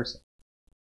that person.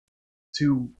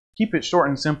 To keep it short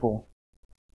and simple,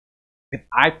 if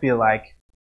I feel like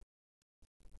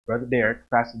Brother Derek,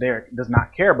 Pastor Derek, does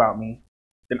not care about me,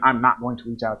 then I'm not going to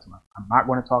reach out to him. I'm not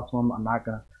going to talk to him. I'm not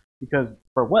going to, because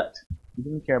for what? He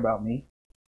doesn't care about me.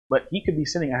 But he could be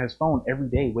sitting at his phone every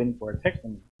day waiting for a text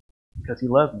from me because he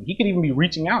loves me. He could even be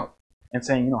reaching out and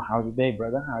saying, how's your day,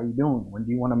 brother? How are you doing? When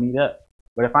do you want to meet up?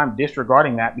 But if I'm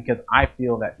disregarding that because I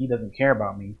feel that he doesn't care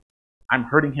about me, I'm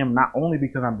hurting him not only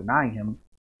because I'm denying him,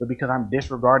 but because I'm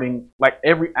disregarding, like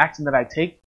every action that I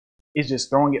take is just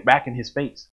throwing it back in his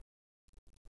face.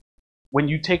 When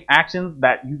you take actions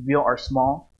that you feel are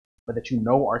small, but that you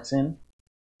know are sin,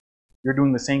 you're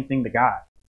doing the same thing to God.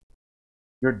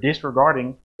 You're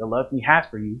disregarding the love he has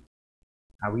for you,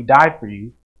 how he died for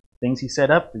you, things he set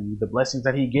up for you, the blessings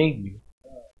that he gave you.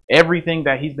 Everything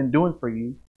that he's been doing for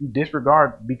you, you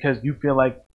disregard because you feel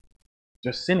like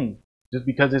just sinning. Just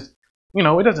because it's,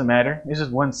 it doesn't matter. It's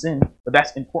just one sin, but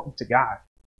that's important to God.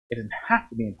 It doesn't have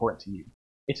to be important to you.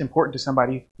 It's important to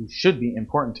somebody who should be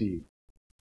important to you.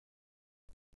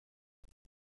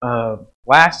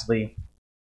 Lastly,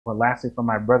 from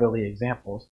my brotherly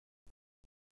examples,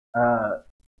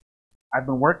 I've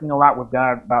been working a lot with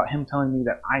God about him telling me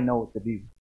that I know what to do.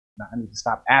 Now I need to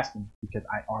stop asking because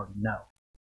I already know.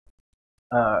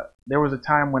 There was a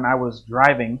time when I was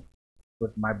driving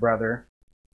with my brother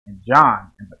and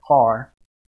John in the car,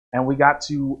 and we got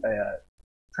to a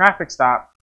traffic stop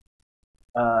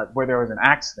where there was an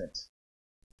accident,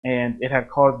 and it had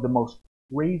caused the most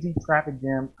crazy traffic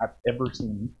jam I've ever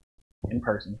seen in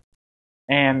person.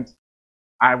 And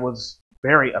I was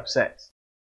very upset.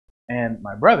 And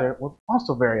my brother was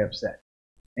also very upset.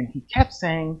 And he kept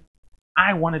saying,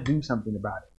 I want to do something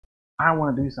about it. I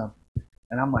want to do something.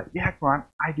 And I'm like, yeah, Karan,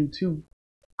 I do too.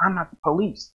 I'm not the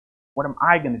police. What am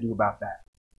I going to do about that?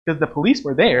 Because the police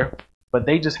were there, but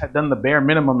they just had done the bare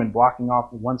minimum in blocking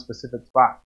off one specific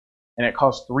spot. And it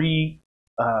caused 3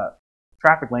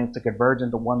 traffic lanes to converge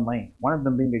into one lane, one of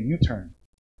them being a U-turn.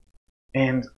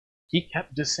 And he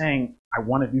kept just saying, I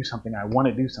want to do something. I want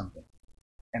to do something.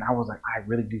 And I was like, I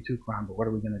really do too, Karan, but what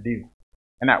are we going to do?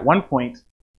 And at one point,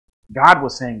 God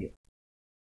was saying it.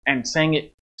 And saying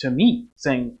it to me,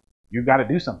 saying, you got to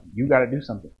do something. You got to do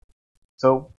something.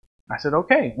 So I said,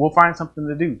 okay, we'll find something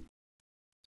to do.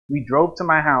 We drove to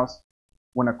my house,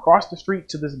 went across the street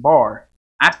to this bar,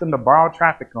 asked them to borrow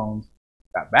traffic cones,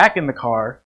 got back in the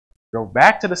car, drove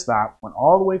back to the stop, went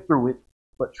all the way through it,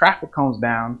 put traffic cones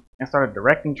down, and started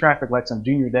directing traffic like some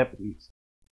junior deputies.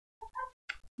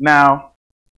 Now,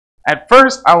 at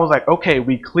first, I was like, okay,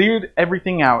 we cleared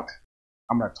everything out.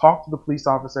 I'm going to talk to the police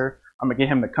officer. I'm going to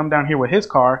get him to come down here with his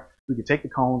car. We could take the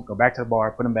cones, go back to the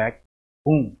bar, put them back.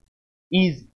 Boom.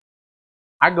 Easy.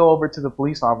 I go over to the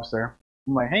police officer.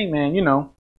 I'm like, hey, man,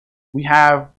 we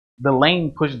have the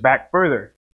lane pushed back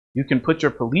further. You can put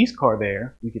your police car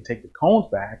there. We could take the cones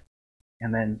back.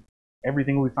 And then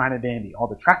everything will be fine and dandy. All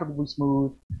the traffic will be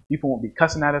smooth. People won't be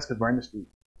cussing at us because we're in the street.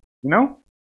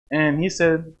 And he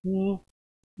said,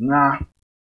 nah,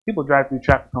 people drive through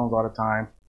traffic cones all the time.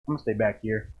 I'm going to stay back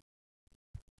here.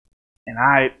 And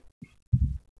I,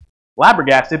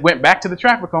 flabbergasted, went back to the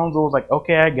traffic cones and was like,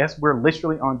 okay, I guess we're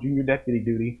literally on junior deputy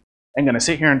duty and going to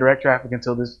sit here and direct traffic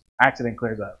until this accident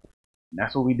clears up. And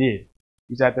that's what we did.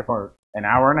 We sat there for an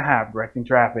hour and a half directing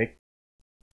traffic,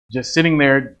 just sitting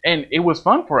there. And it was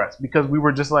fun for us because we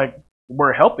were just like,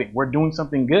 we're helping. We're doing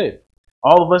something good.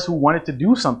 All of us who wanted to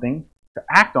do something, to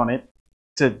act on it,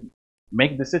 to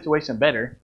make the situation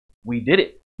better, we did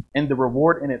it. And the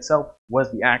reward in itself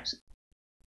was the action.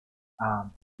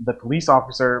 the police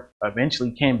officer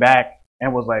eventually came back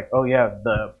and was like, "Oh yeah,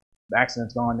 the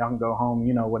accident's gone. Y'all can go home.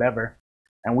 Whatever."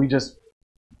 And we just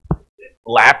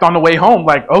laughed on the way home,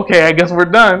 like, "Okay, I guess we're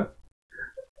done."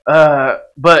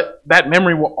 But that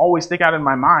memory will always stick out in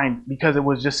my mind because it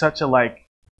was just such a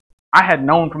I had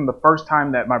known from the first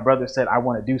time that my brother said, "I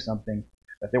want to do something,"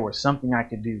 that there was something I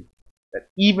could do. That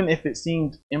even if it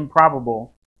seemed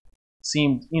improbable,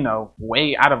 seemed,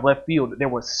 way out of left field, there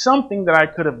was something that I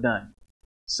could have done.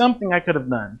 Something I could have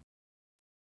done.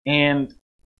 And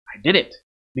I did it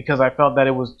because I felt that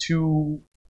it was too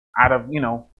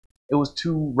it was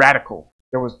too radical.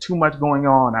 There was too much going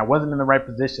on. I wasn't in the right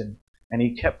position. And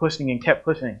he kept pushing and kept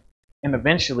pushing. And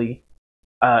eventually,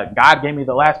 God gave me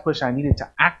the last push I needed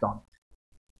to act on it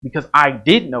because I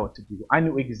did know what to do. I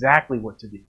knew exactly what to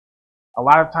do. A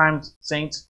lot of times,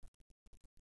 saints,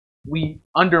 we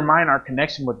undermine our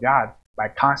connection with God by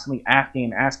constantly asking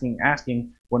and asking and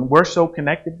asking when we're so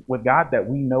connected with God that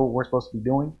we know what we're supposed to be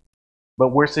doing. But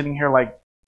we're sitting here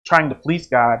trying to fleece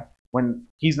God when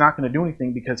he's not going to do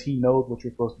anything because he knows what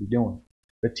you're supposed to be doing.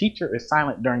 The teacher is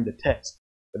silent during the test,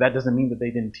 but that doesn't mean that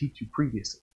they didn't teach you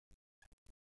previously.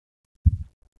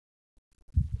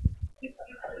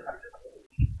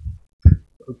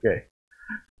 Okay.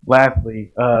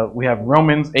 Lastly, we have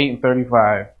Romans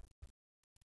 8:35.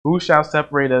 Who shall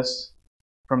separate us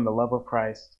from the love of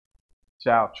Christ?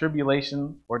 Shall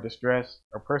tribulation or distress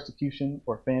or persecution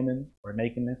or famine or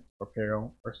nakedness or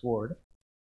peril or sword?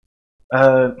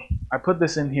 I put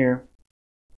this in here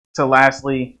to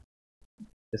lastly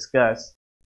discuss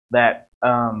that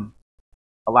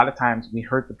a lot of times we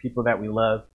hurt the people that we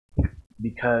love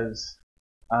because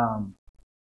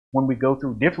when we go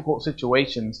through difficult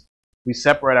situations, we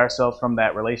separate ourselves from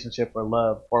that relationship or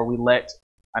love, or we let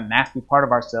a nasty part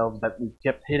of ourselves that we've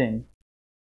kept hidden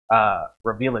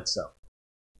reveal itself.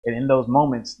 And in those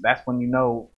moments, that's when you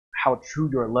know how true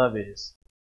your love is.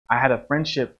 I had a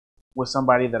friendship with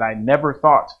somebody that I never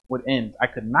thought would end. I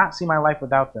could not see my life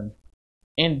without them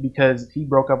end because he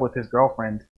broke up with his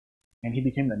girlfriend and he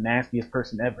became the nastiest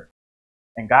person ever.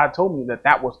 And God told me that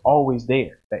that was always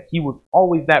there, that he was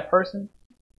always that person,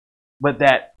 but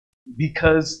that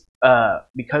because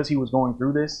he was going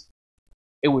through this,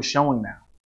 it was showing now.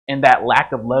 And that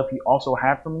lack of love he also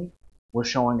had for me was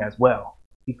showing as well.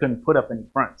 He couldn't put up any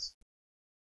fronts.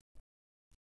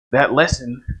 That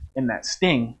lesson and that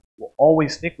sting will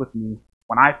always stick with me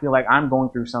when I feel like I'm going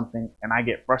through something and I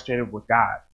get frustrated with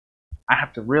God. I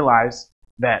have to realize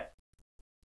that,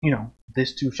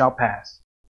 this too shall pass.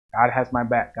 God has my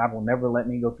back. God will never let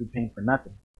me go through pain for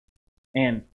nothing.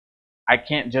 And I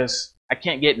can't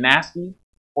get nasty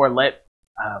or let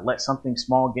something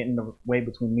small get in the way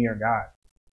between me or God.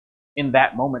 In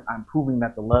that moment, I'm proving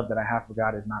that the love that I have for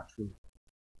God is not true.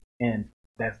 And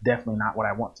that's definitely not what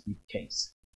I want to be the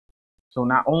case. So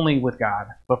not only with God,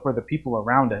 but for the people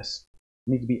around us,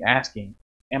 we need to be asking,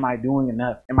 am I doing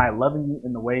enough? Am I loving you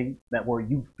in the way that where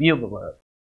you feel the love?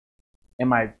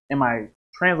 Am I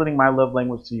translating my love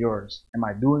language to yours? Am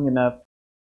I doing enough?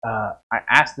 I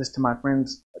asked this to my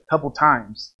friends a couple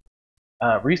times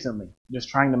recently, just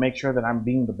trying to make sure that I'm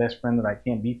being the best friend that I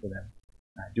can be for them.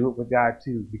 And I do it with God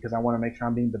too, because I want to make sure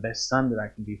I'm being the best son that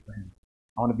I can be for him.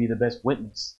 I want to be the best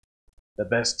witness, the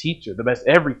best teacher, the best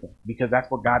everything, because that's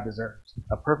what God deserves.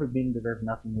 A perfect being deserves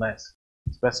nothing less,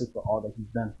 especially for all that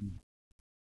he's done for me.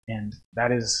 And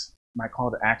that is my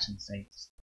call to action, saints,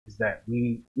 is that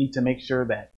we need to make sure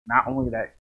that not only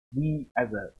that we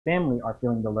as a family are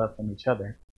feeling the love from each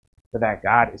other, but that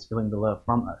God is feeling the love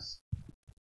from us.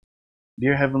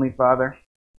 Dear Heavenly Father,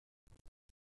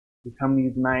 we come to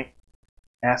you tonight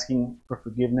asking for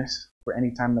forgiveness for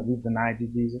any time that we've denied you,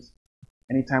 Jesus.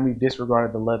 Anytime we've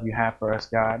disregarded the love you have for us,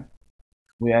 God.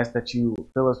 We ask that you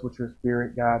fill us with your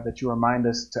spirit, God, that you remind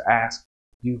us to ask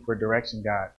you for direction,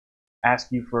 God.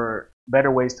 Ask you for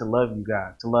better ways to love you,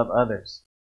 God, to love others.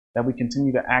 That we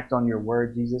continue to act on your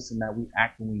word, Jesus, and that we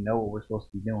act when we know what we're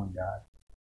supposed to be doing, God.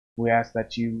 We ask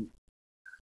that you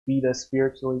feed us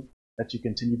spiritually, that you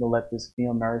continue to let this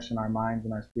feel nourished in our minds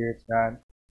and our spirits, God,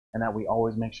 and that we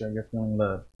always make sure you're feeling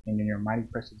love. And in your mighty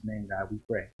precious name, God, we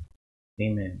pray.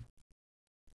 Amen.